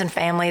friends and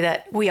family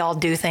that we all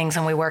do things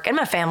and we work. And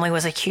my family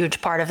was a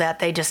huge part of that.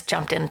 They just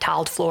jumped in,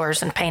 tiled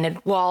floors and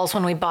painted walls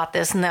when we bought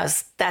this. And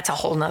that's a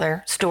whole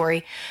nother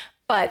story.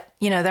 But,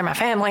 they're my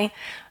family.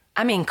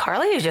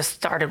 Carley just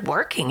started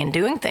working and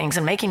doing things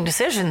and making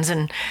decisions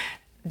and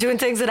doing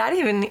things that I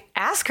didn't even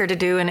ask her to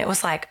do. And it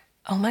was like,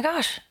 oh my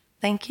gosh,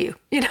 thank you.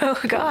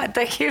 God,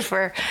 thank you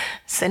for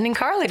sending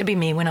Carley to be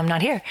me when I'm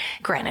not here.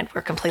 Granted,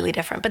 we're completely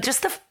different. But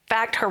just the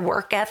fact, her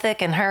work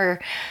ethic and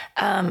her,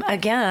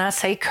 again, I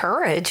say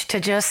courage to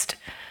just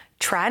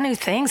try new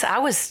things.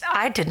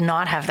 I did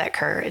not have that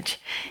courage.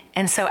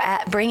 And so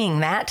bringing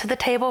that to the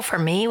table for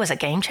me was a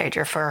game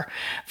changer for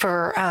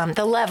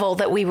the level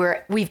that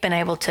we've been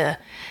able to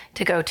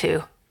go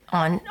to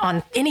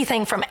on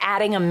anything from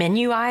adding a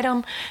menu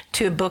item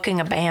to booking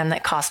a band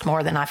that cost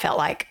more than I felt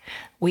like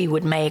we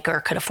would make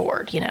or could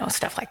afford,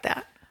 stuff like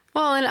that.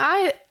 Well, and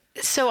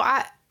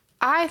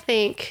I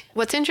think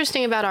what's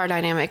interesting about our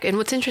dynamic, and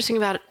what's interesting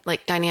about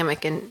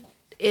dynamic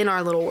in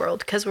our little world,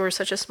 because we're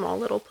such a small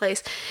little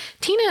place,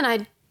 Tina and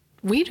I,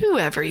 we do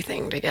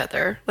everything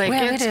together.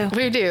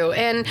 We do.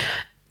 And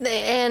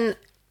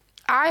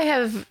I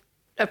have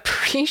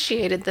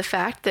appreciated the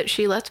fact that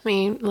she lets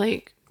me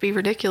be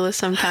ridiculous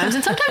sometimes.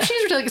 And sometimes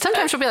she's ridiculous.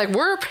 Sometimes she'll be like,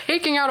 we're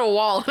taking out a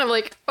wall. And I'm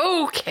like,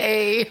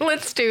 okay,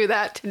 let's do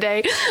that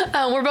today.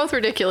 We're both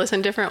ridiculous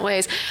in different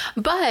ways.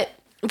 But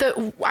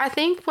I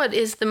think what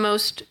is the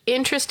most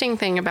interesting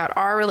thing about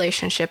our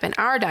relationship and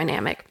our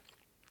dynamic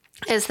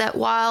is that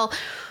while,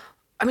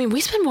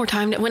 we spend more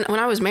time, when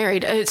I was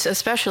married, it's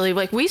especially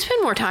we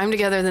spend more time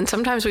together than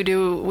sometimes we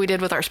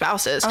did with our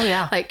spouses. Oh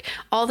yeah.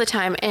 All the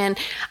time. And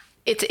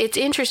it's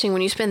interesting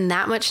when you spend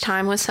that much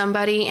time with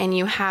somebody and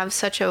you have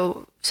such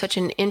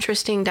an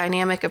interesting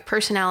dynamic of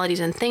personalities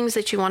and things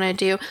that you want to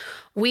do.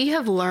 We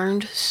have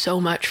learned so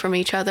much from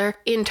each other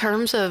in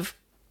terms of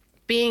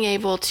being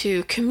able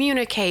to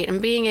communicate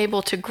and being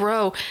able to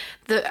grow.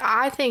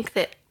 I think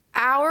that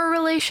our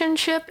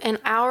relationship and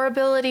our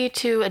ability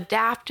to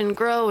adapt and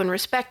grow and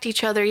respect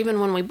each other,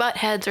 even when we butt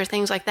heads or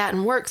things like that,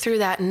 and work through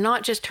that and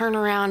not just turn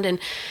around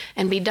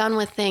and be done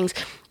with things,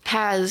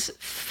 has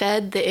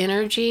fed the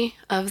energy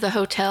of the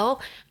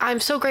hotel. I'm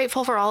so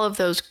grateful for all of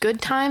those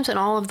good times and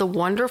all of the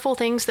wonderful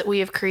things that we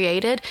have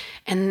created,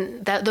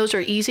 and that those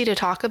are easy to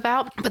talk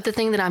about. But the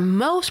thing that I'm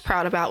most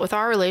proud about with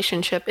our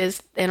relationship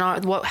is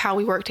how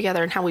we work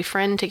together and how we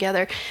friend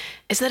together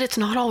is that it's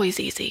not always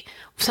easy.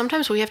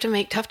 Sometimes we have to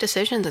make tough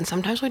decisions, and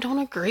sometimes we don't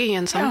agree,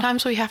 and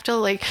sometimes we have to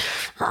like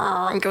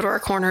go to our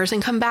corners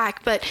and come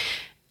back. But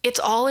it's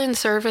all in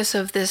service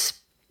of this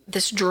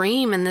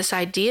dream and this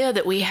idea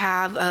that we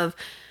have of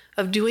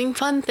doing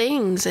fun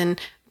things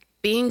and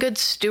being good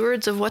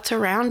stewards of what's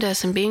around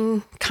us and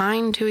being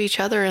kind to each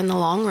other in the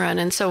long run.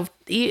 And so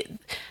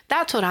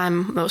that's what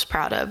I'm most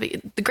proud of.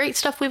 The great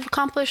stuff we've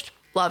accomplished,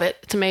 love it.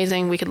 It's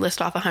amazing. We could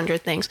list off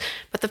 100 things,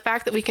 but the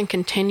fact that we can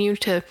continue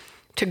to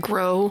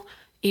grow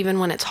even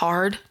when it's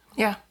hard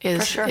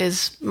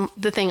is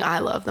the thing I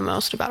love the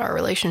most about our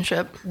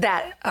relationship.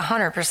 That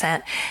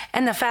 100%.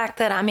 And the fact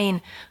that, I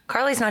mean,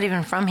 Carley's not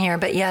even from here,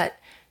 but yet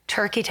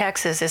Turkey,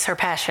 Texas is her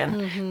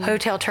passion. Mm-hmm.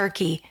 Hotel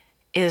Turkey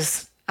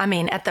is, I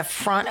mean, at the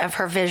front of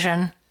her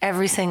vision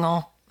every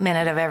single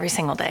minute of every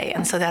single day.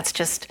 And so that's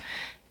just,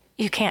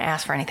 you can't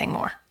ask for anything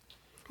more.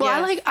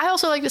 Well, yes. I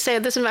also like to say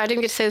this, and I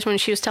didn't get to say this when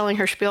she was telling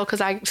her spiel,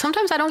 because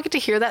sometimes I don't get to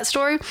hear that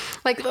story.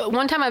 Like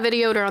one time I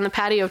videoed her on the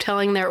patio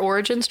telling their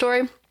origin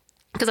story,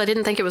 because I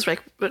didn't think it was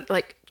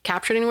like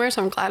captured anywhere,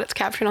 so I'm glad it's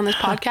captured on this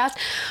podcast.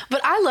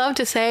 But I love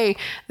to say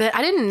that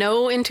I didn't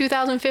know in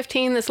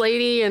 2015 this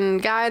lady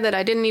and guy that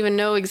I didn't even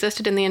know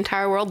existed in the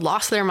entire world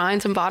lost their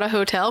minds and bought a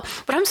hotel.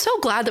 But I'm so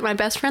glad that my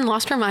best friend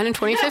lost her mind in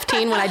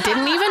 2015 when I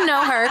didn't even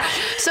know her,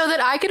 so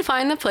that I could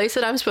find the place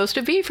that I'm supposed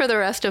to be for the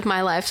rest of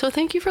my life. So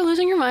thank you for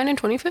losing your mind in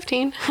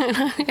 2015.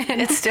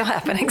 It's still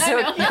happening, so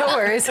no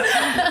worries.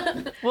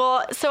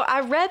 Well, so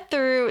I read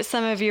through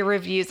some of your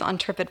reviews on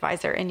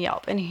TripAdvisor and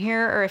Yelp, and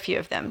here are a few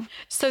of them.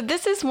 So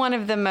this is one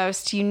of the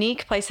most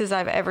unique places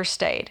I've ever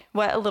stayed.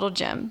 What a little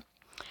gem.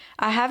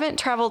 I haven't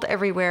traveled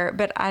everywhere,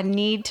 but I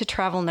need to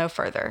travel no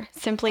further.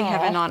 Simply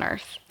heaven on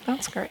earth.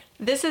 That's great.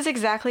 This is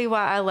exactly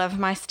why I love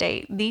my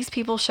state. These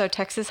people show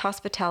Texas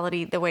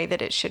hospitality the way that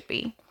it should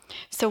be.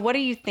 So what do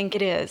you think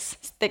it is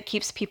that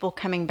keeps people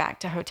coming back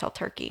to Hotel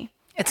Turkey?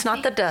 It's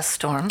not the dust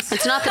storms.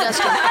 It's not the dust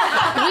storms.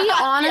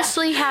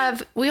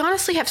 We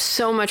honestly have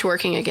so much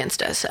working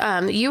against us.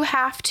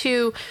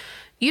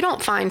 You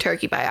don't find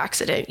Turkey by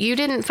accident. You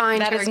didn't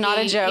find that Turkey. That is not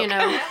a joke. You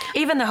know,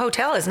 even the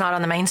hotel is not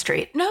on the main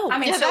street. No, I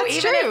mean, so that's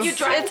even true. if you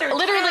drive through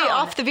literally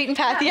off the beaten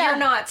path, you're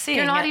not seeing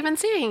You're not even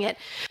seeing it.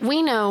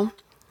 We know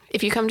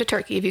if you come to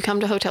Turkey, if you come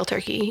to Hotel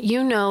Turkey,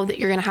 you know that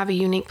you're going to have a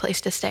unique place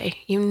to stay.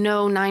 You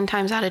know 9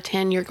 times out of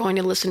 10 you're going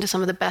to listen to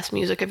some of the best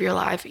music of your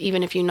life,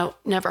 even if you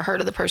never heard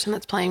of the person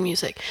that's playing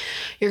music.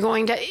 You're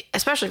going to,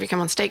 especially if you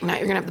come on steak night,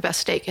 you're going to have the best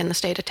steak in the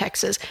state of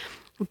Texas.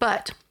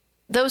 But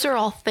those are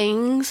all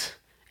things.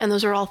 And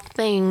those are all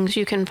things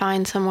you can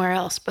find somewhere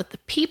else. But the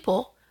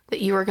people that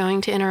you are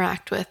going to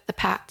interact with, the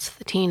Pats,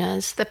 the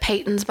Tinas, the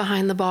Peytons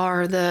behind the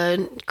bar,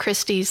 the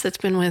Christies that's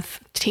been with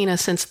Tina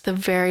since the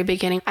very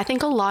beginning. I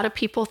think a lot of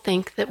people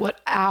think that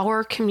what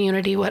our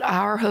community, what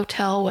our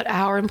hotel, what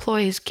our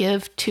employees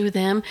give to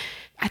them,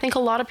 I think a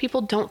lot of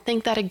people don't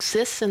think that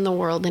exists in the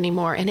world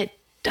anymore. And it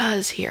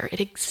does here. It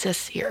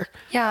exists here.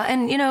 Yeah.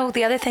 And,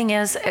 the other thing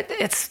is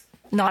it's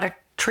not a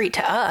treat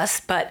to us,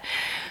 but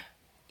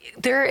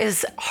there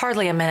is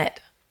hardly a minute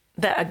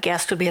that a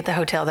guest would be at the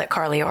hotel that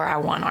Carley or I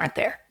aren't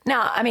there.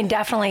 Now, I mean,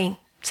 definitely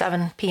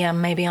 7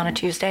 p.m. maybe on a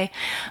Tuesday,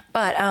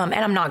 but, and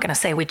I'm not going to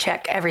say we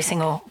check every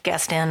single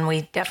guest in.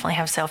 We definitely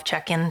have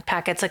self-check-in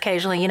packets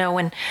occasionally,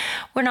 when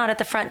we're not at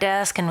the front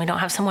desk and we don't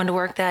have someone to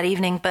work that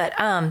evening. But,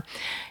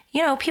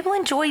 people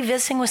enjoy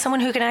visiting with someone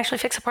who can actually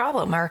fix a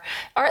problem or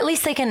at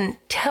least they can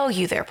tell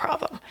you their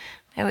problem.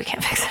 Maybe we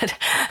can't fix it.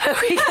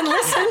 We can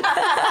listen.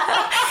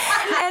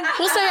 And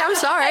we'll say, I'm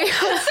sorry.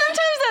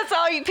 Sometimes that's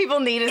all people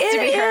need is to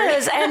be heard. It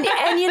is. And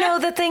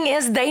the thing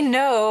is, they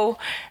know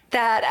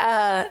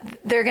that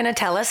they're going to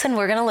tell us and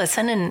we're going to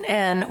listen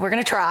and we're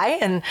going to try.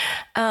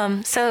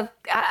 And so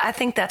I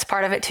think that's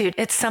part of it, too.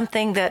 It's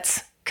something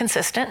that's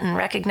consistent and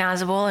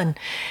recognizable,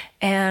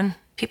 and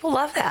people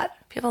love that.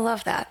 People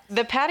love that.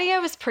 The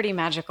patio is pretty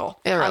magical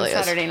on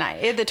Saturday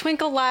night. The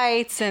twinkle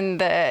lights and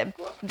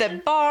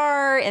the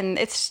bar, and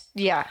it's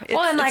magical.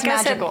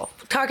 I said,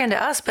 talking to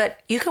us,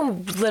 but you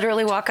can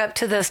literally walk up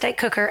to the steak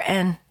cooker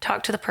and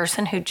talk to the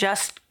person who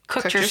just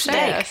cooked your steak.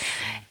 Yes.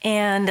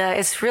 And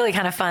it's really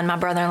kind of fun. My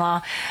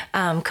brother-in-law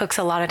cooks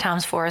a lot of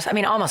times for us. I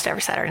mean, almost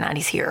every Saturday night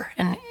he's here.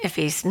 And if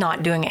he's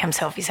not doing it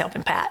himself, he's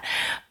helping Pat.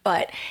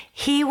 But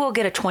he will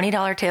get a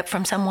 $20 tip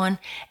from someone,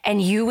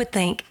 and you would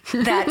think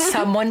that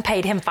someone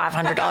paid him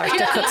 $500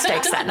 to cook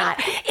steaks that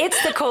night.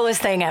 It's the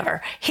coolest thing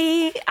ever.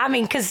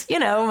 Because,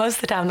 most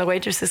of the time the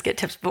waitresses get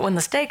tips, but when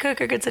the steak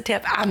cooker gets a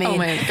tip, oh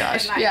my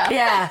gosh.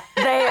 Yeah,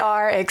 they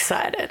are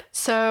excited.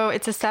 So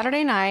it's a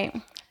Saturday night.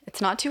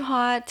 It's not too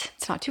hot.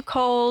 It's not too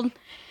cold.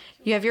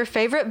 You have your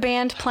favorite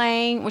band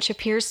playing, which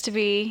appears to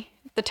be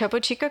the Topo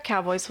Chico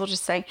Cowboys, we'll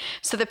just say.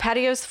 So the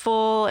patio's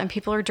full and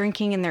people are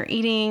drinking and they're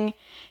eating.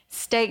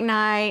 Steak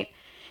night.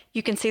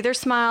 You can see their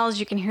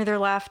smiles, you can hear their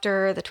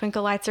laughter, the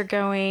twinkle lights are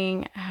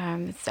going.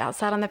 It's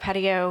outside on the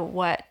patio.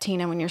 What,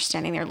 Tina, when you're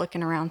standing there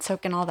looking around,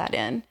 soaking all that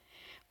in,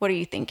 what are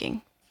you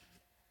thinking?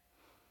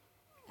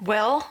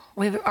 Well,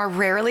 we are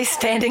rarely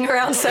standing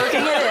around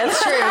soaking it in.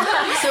 It's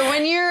true. So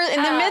when you're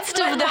in the midst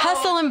of the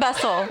hustle and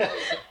bustle,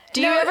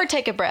 do you ever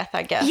take a breath,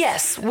 I guess?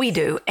 Yes, we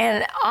do.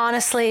 And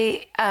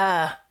honestly,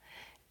 Pat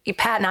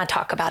and I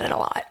talk about it a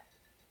lot.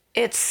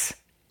 It's...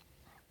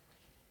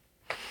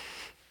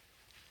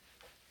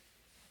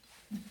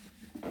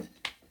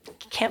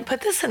 Can't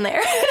put this in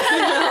there.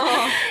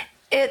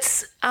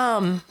 It's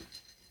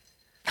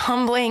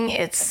humbling.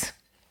 It's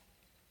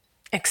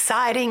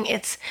exciting.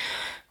 It's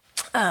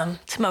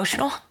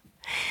emotional.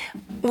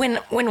 When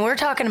we're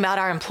talking about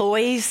our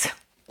employees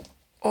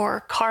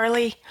or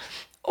Carley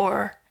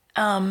or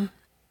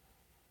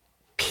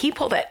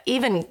people that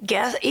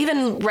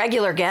even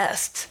regular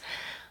guests.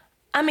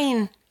 I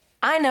mean,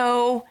 I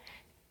know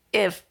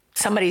if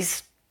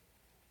somebody's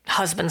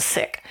husband's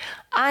sick.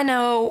 I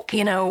know,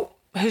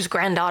 whose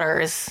granddaughter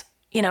is,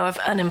 if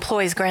an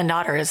employee's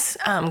granddaughter is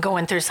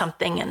going through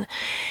something. And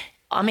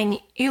I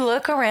mean, you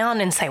look around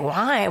and say,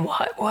 why?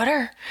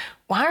 Why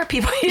are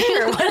people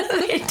here? What are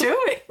they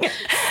doing?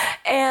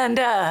 And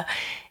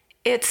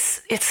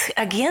it's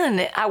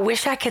again, I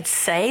wish I could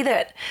say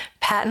that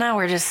Pat and I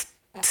were just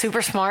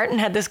super smart and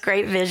had this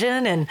great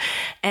vision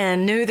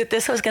and knew that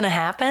this was going to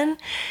happen.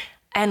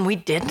 And we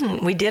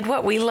didn't. We did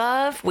what we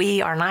love.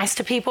 We are nice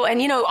to people.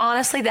 And,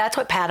 honestly, that's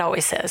what Pat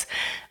always says.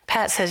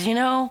 Pat says,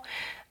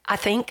 I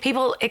think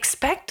people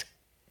expect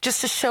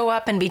just to show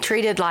up and be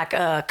treated like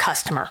a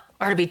customer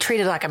or to be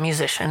treated like a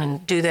musician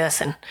and do this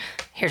and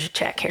here's your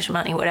check, here's your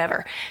money,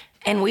 whatever.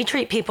 And we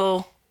treat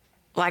people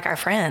like our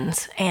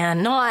friends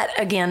and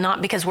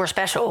not because we're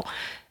special.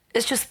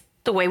 It's just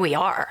the way we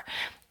are.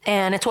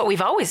 And it's what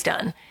we've always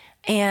done.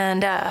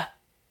 And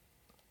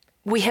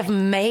we have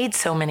made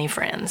so many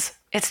friends.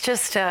 It's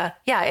just,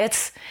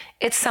 it's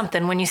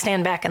something when you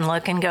stand back and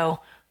look and go,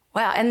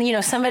 wow.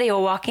 And, somebody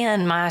will walk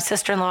in, my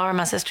sister-in-law or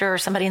my sister or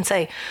somebody and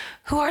say,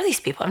 who are these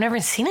people? I've never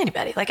seen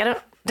anybody.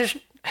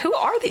 Who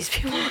are these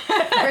people?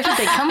 Where did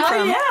they come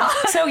from? Yeah.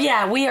 So,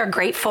 we are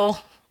grateful.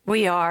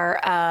 We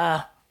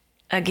are,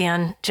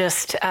 again,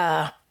 just,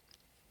 I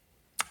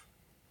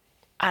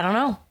don't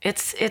know.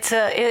 It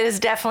is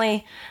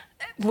definitely,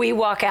 we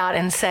walk out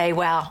and say,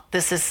 wow,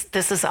 this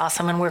is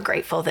awesome. And we're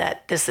grateful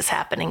that this is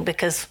happening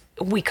because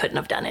we couldn't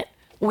have done it.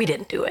 We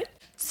didn't do it.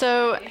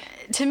 So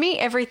to me,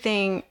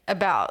 everything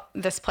about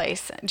this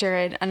place,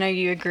 Jared, I know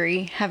you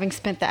agree, having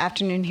spent the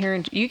afternoon here,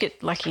 and you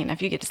get lucky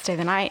enough, you get to stay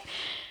the night.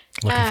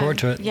 Looking forward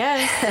to it.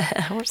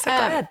 Yes. We're so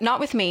glad. Not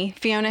with me.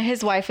 Fiona,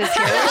 his wife, is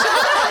here.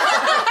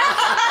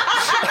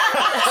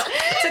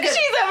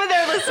 She's over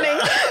there listening.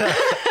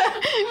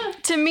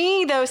 To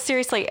me, though,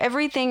 seriously,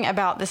 everything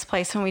about this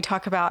place, when we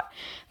talk about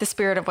the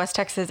spirit of West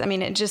Texas, I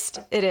mean, it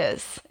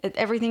is.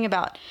 Everything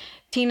about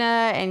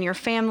Tina and your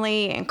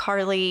family and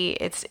Carley,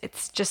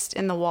 it's just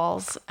in the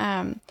walls.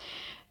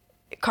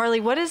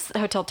 Carley, what is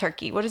Hotel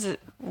Turkey? What does it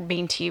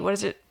mean to you? What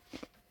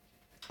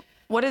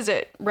does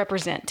it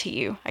represent to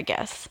you, I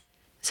guess?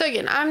 So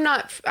again, I'm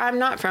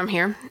not from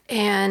here,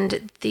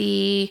 and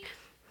we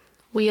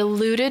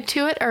alluded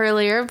to it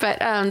earlier, but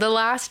the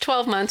last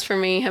 12 months for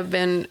me have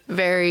been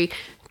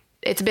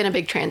it's been a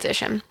big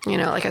transition.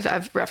 Like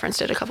I've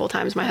referenced it a couple of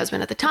times. My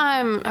husband at the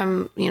time,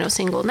 I'm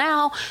single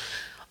now.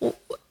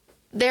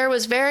 There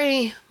was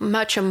very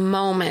much a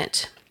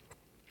moment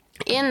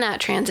in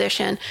that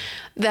transition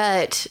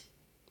that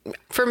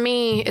for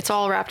me, it's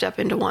all wrapped up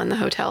into one: the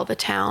hotel, the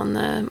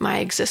town, my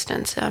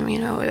existence. I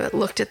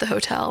looked at the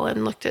hotel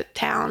and looked at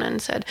town and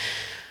said,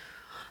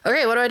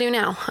 okay, what do I do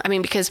now? I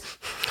mean, because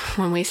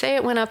when we say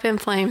it went up in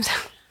flames,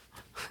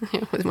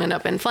 it went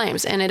up in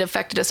flames, and it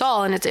affected us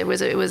all. And it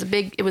was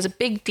a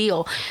big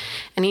deal.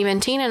 And even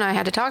Tina and I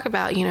had to talk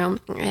about,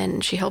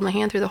 and she held my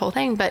hand through the whole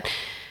thing, but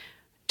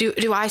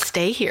do I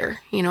stay here?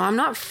 I'm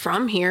not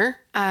from here.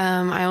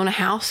 I own a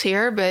house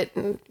here, but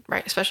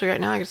especially right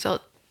now, I could sell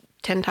it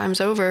 10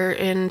 times over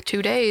in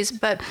 2 days.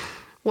 But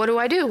what do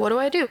I do? What do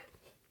I do?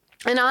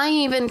 And I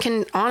even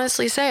can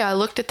honestly say, I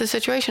looked at the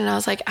situation and I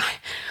was like,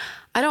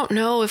 I don't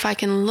know if I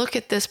can look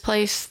at this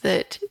place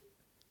that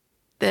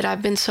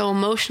I've been so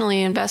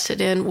emotionally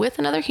invested in with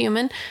another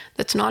human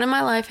that's not in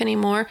my life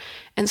anymore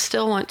and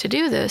still want to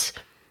do this.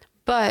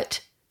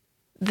 But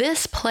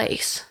this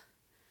place,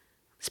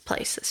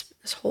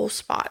 this whole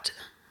spot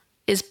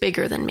is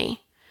bigger than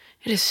me.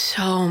 It is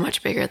so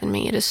much bigger than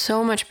me. It is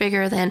so much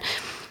bigger than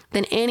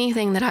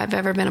anything that I've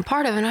ever been a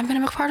part of. And I've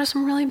been a part of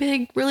some really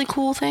big, really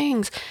cool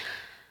things.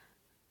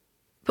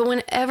 But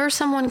whenever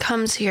someone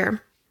comes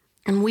here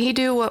and we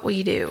do what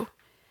we do,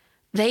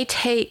 they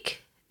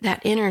take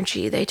that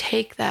energy, they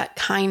take that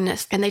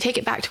kindness, and they take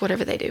it back to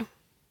whatever they do.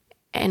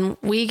 And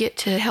we get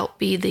to help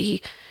be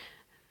the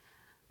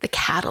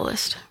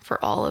catalyst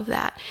for all of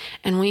that.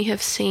 And we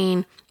have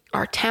seen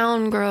our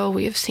town grow.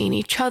 We have seen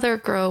each other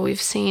grow. We've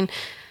seen,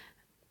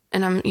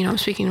 and I'm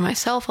speaking to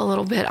myself a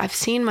little bit. I've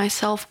seen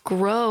myself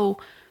grow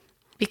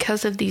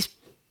because of these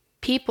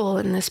people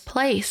in this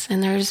place,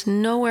 and there's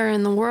nowhere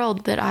in the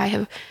world that I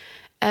have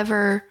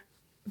ever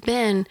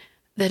been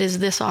that is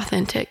this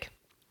authentic.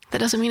 That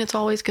doesn't mean it's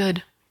always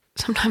good.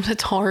 Sometimes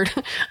it's hard.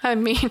 I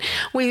mean,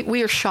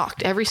 we are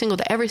shocked every single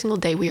day. Every single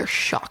day we are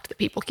shocked that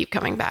people keep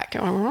coming back.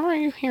 Why are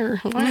you here?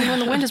 Why when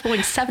the wind is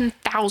blowing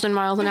 7,000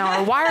 miles an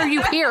hour? Why are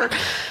you here?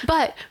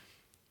 But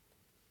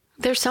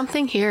there's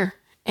something here,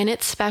 and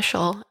it's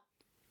special.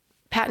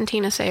 Pat and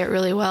Tina say it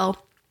really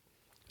well.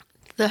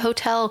 The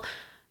hotel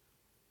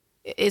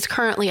is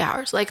currently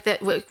ours. Like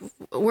that,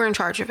 we're in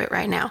charge of it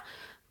right now,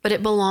 but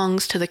it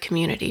belongs to the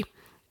community.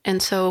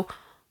 And so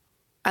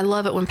I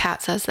love it when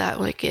Pat says that,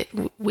 like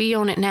we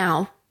own it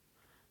now,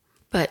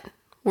 but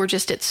we're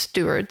just its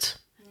stewards.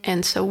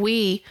 And so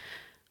we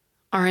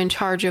are in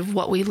charge of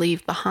what we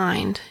leave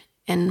behind,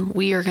 and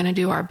we are going to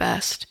do our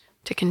best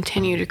to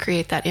continue to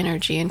create that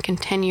energy and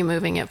continue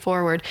moving it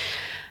forward.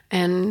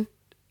 And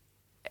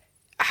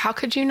how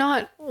could you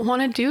not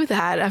want to do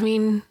that? I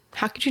mean,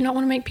 how could you not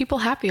want to make people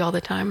happy all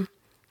the time?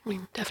 I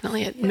mean,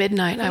 definitely at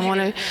midnight,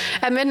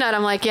 at midnight,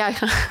 I'm like, yeah,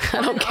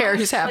 I don't care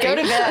who's happy. Go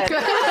to bed. I feel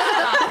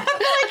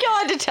like y'all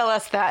had to tell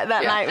us that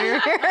night we were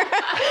here.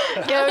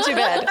 Go to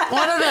bed.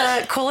 One of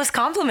the coolest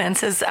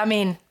compliments is,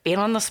 being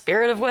on the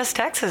Spirit of West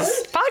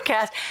Texas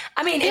podcast.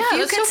 If you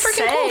that's could so freaking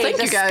say cool. Thank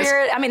the you guys.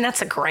 Spirit,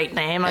 that's a great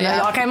name. I know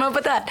y'all came up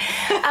with that.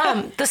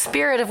 The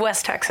Spirit of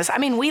West Texas.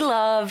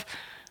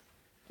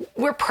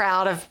 We're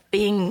proud of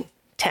being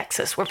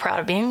Texas. We're proud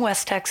of being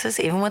West Texas,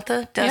 even with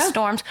the dust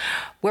storms.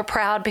 We're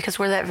proud because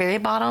we're that very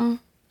bottom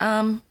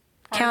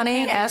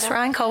county, as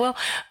Ryan Colwell,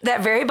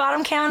 that very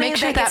bottom county. Make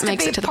sure that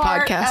makes it to the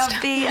podcast.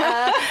 Of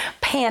the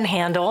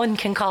panhandle, and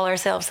can call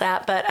ourselves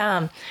that.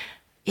 But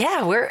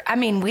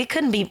we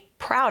couldn't be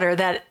prouder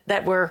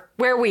that we're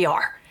where we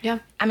are. Yeah.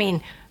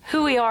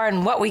 Who we are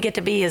and what we get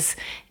to be is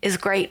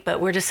great,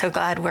 but we're just so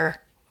glad we're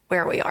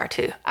where we are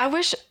too. I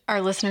wish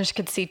our listeners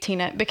could see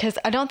Tina, because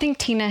I don't think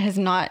Tina has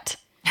not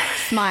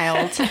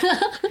smiled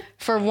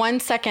for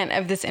 1 second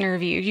of this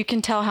interview. You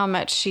can tell how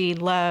much she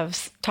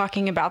loves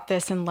talking about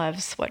this and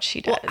loves what she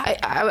does. Well,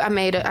 I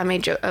made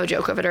a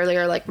joke of it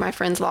earlier, like my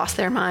friends lost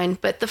their mind.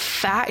 But the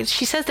fact,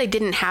 she says they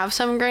didn't have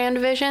some grand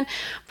vision,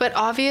 but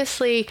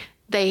obviously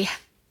they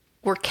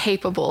were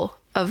capable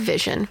of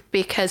vision,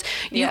 because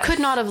you could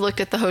not have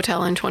looked at the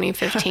hotel in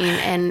 2015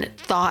 and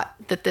thought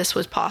that this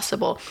was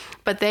possible.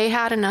 But they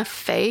had enough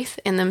faith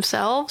in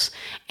themselves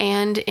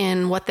and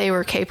in what they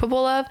were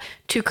capable of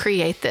to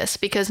create this,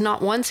 because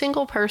not one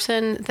single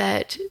person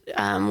that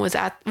was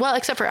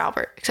except for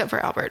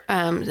Albert,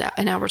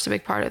 and Albert's a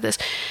big part of this,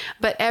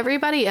 but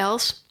everybody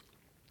else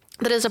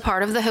that is a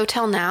part of the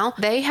hotel now,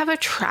 they have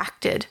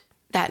attracted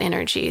that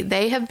energy.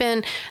 They have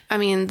been,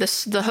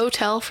 the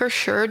hotel for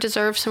sure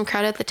deserves some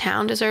credit. The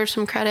town deserves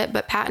some credit,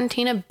 but Pat and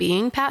Tina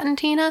being Pat and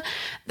Tina,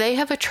 they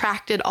have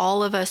attracted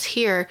all of us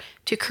here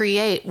to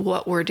create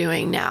what we're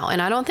doing now.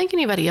 And I don't think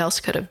anybody else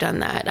could have done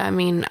that.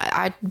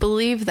 I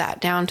believe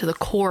that down to the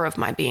core of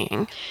my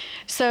being.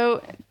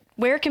 So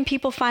where can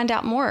people find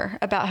out more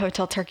about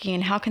Hotel Turkey,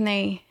 and how can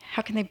they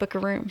book a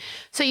room?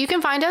 So you can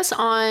find us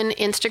on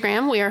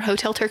Instagram. We are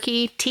Hotel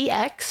Turkey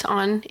TX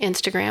on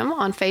Instagram.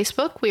 On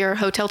Facebook, we are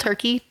Hotel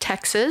Turkey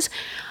Texas.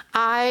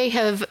 I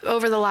have,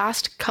 over the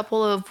last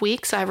couple of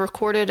weeks, I've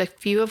recorded a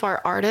few of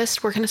our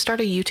artists. We're going to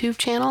start a YouTube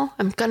channel.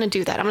 I'm going to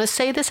do that. I'm going to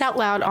say this out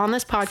loud on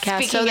this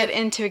podcast. Speaking it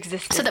into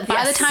existence. So that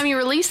by the time you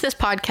release this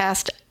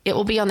podcast, it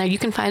will be on there. You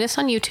can find us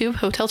on YouTube,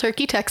 Hotel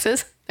Turkey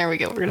Texas. There we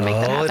go. We're going to make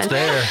that happen. It's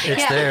there.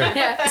 It's there.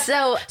 Yeah.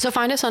 So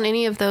find us on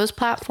any of those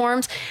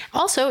platforms.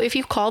 Also, if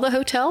you call the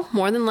hotel,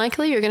 more than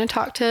likely you're going to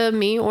talk to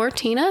me or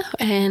Tina.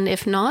 And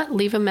if not,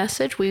 leave a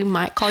message. We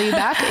might call you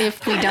back.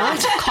 If we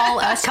don't, call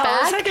us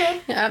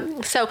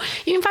back. So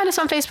you can find us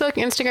on Facebook,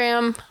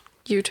 Instagram,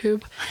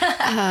 YouTube.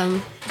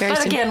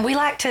 But again, we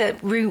like to,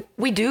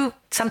 we do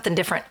something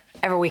different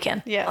every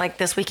weekend. Yeah. Like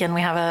this weekend,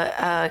 we have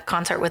a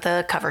concert with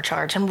a cover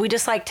charge, and we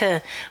just like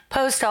to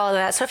post all of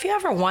that. So if you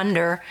ever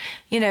wonder,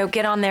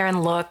 get on there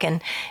and look.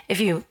 And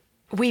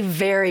we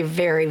very,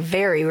 very,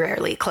 very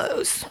rarely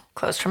close.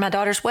 Closed for my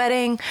daughter's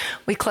wedding.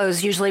 We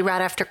close usually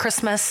right after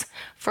Christmas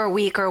for a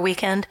week or a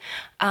weekend.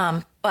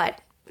 But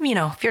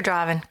if you're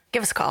driving,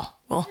 give us a call.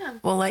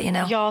 We'll let you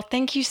know. Y'all,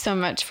 thank you so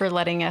much for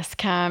letting us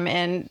come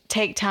and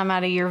take time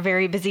out of your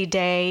very busy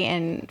day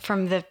and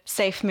from the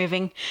safe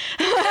moving.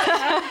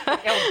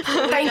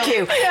 Thank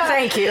you.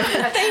 Thank you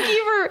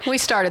for... We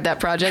started that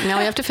project. Now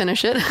we have to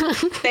finish it.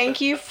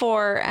 Thank you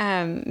for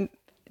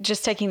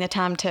just taking the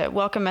time to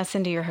welcome us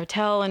into your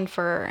hotel, and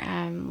for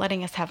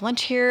letting us have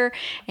lunch here,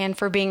 and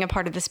for being a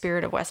part of the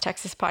Spirit of West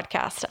Texas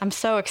podcast. I'm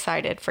so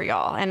excited for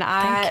y'all. And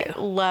I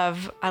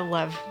love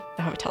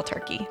the Hotel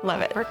Turkey.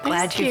 Love it. We're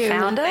glad you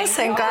found us,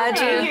 and glad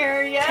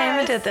you came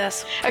and did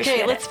this.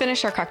 Okay, let's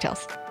finish our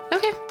cocktails.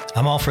 Okay.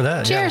 I'm all for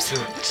that. Cheers.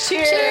 Yeah.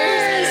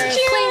 Cheers.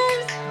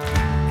 Cheers.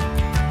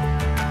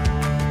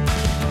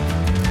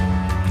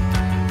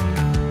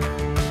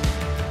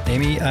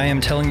 Amy, I am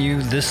telling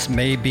you, this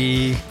may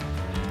be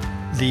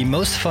the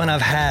most fun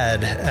I've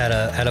had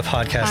at a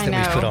podcast that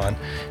we've put on,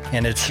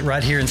 and it's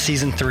right here in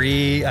season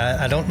 3.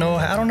 I don't know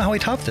how we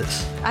top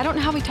this. I don't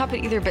know how we top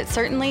it either, but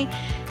certainly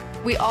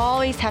we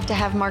always have to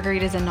have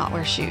margaritas and not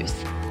wear shoes.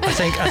 I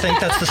think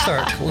that's the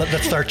start.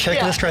 That's our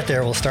checklist right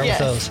there. We'll start with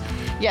those.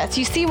 Yes,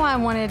 you see why I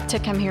wanted to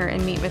come here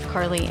and meet with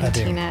Carley and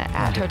Tina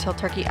at Hotel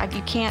Turkey.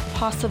 You can't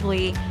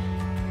possibly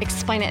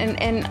explain it,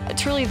 and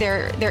truly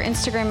their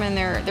Instagram and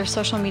their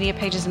social media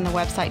pages and the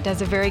website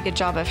does a very good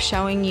job of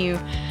showing you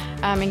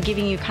and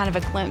giving you kind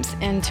of a glimpse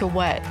into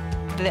what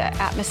the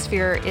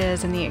atmosphere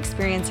is and the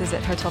experiences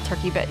at Hotel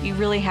Turkey. But you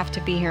really have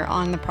to be here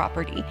on the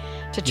property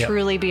to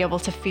truly be able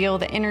to feel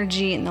the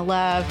energy and the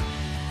love.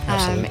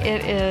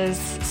 It is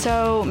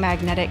so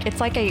magnetic.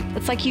 It's like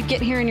you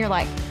get here and you're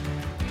like,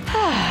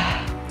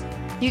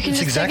 you can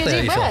just take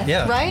a deep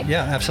breath, right?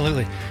 Yeah,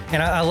 absolutely.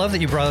 And I love that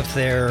you brought up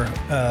their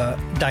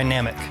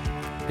dynamic,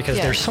 because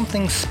there's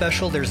something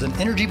special. There's an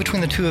energy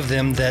between the two of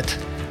them that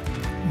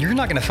you're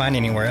not going to find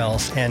anywhere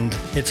else, and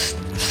it's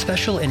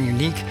special and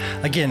unique.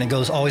 Again,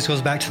 it always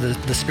goes back to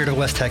the spirit of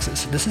West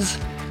Texas. This is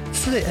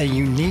a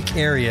unique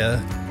area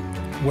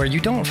where you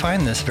don't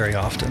find this very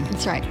often.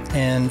 That's right.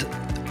 And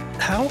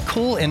how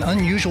cool and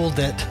unusual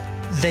that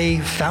they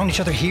found each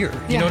other here.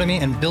 You know what I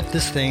mean? And built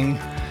this thing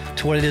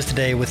to what it is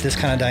today with this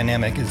kind of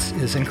dynamic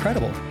is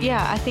incredible.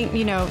 Yeah, I think,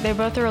 they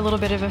both are a little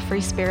bit of a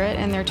free spirit,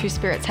 and their two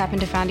spirits happen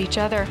to find each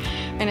other,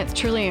 and it's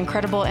truly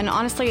incredible. And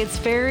honestly, it's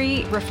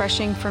very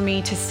refreshing for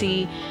me to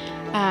see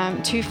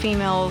two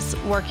females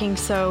working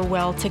so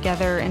well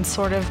together in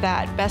sort of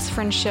that best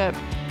friendship,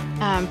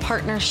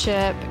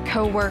 partnership,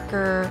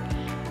 co-worker,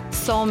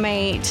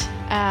 soulmate,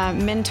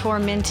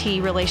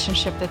 mentor-mentee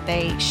relationship that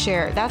they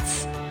share.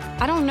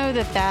 I don't know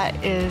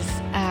that is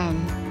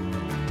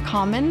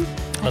common.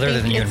 Other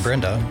than you and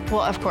Brenda. Well,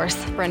 of course,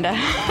 Brenda.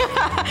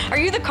 Are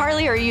you the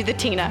Carley or are you the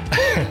Tina?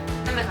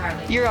 I'm the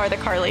Carley. You are the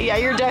Carley. Yeah,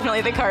 you're definitely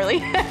the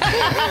Carley.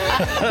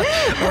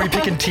 Are we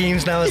picking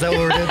teams now? Is that what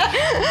we're doing?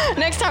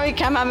 Next time we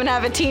come, I'm going to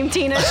have a Team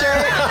Tina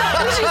shirt.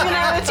 She's going to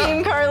have a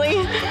Team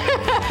Carley.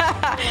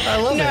 I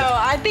love it. No,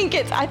 I think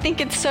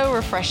it's so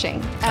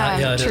refreshing,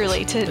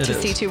 truly, to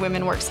see two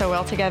women work so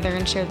well together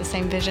and share the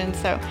same vision.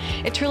 So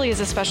it truly is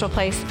a special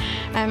place.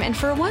 And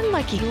for one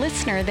lucky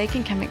listener, they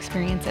can come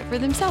experience it for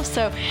themselves.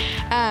 So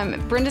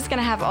Brenda's going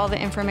to have all the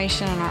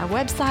information on our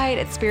website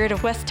at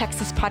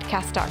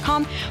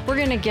spiritofwesttexaspodcast.com. We're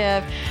going to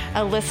give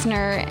a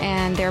listener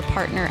and their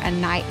partner a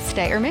night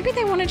stay, or maybe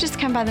they want to just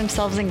come by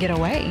themselves and get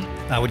away.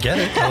 I would get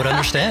it. I would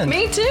understand.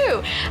 Me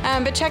too.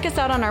 But check us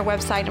out on our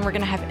website, and we're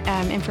going to have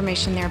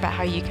information there about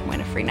how you can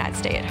win a free night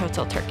stay at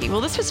Hotel Turkey.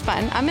 Well, this was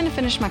fun. I'm going to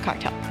finish my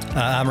cocktail.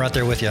 I'm right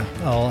there with you.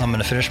 I'm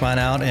going to finish mine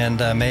out and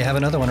may have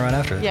another one right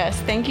after it. Yes.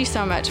 Thank you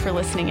so much for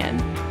listening in.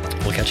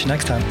 We'll catch you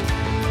next time.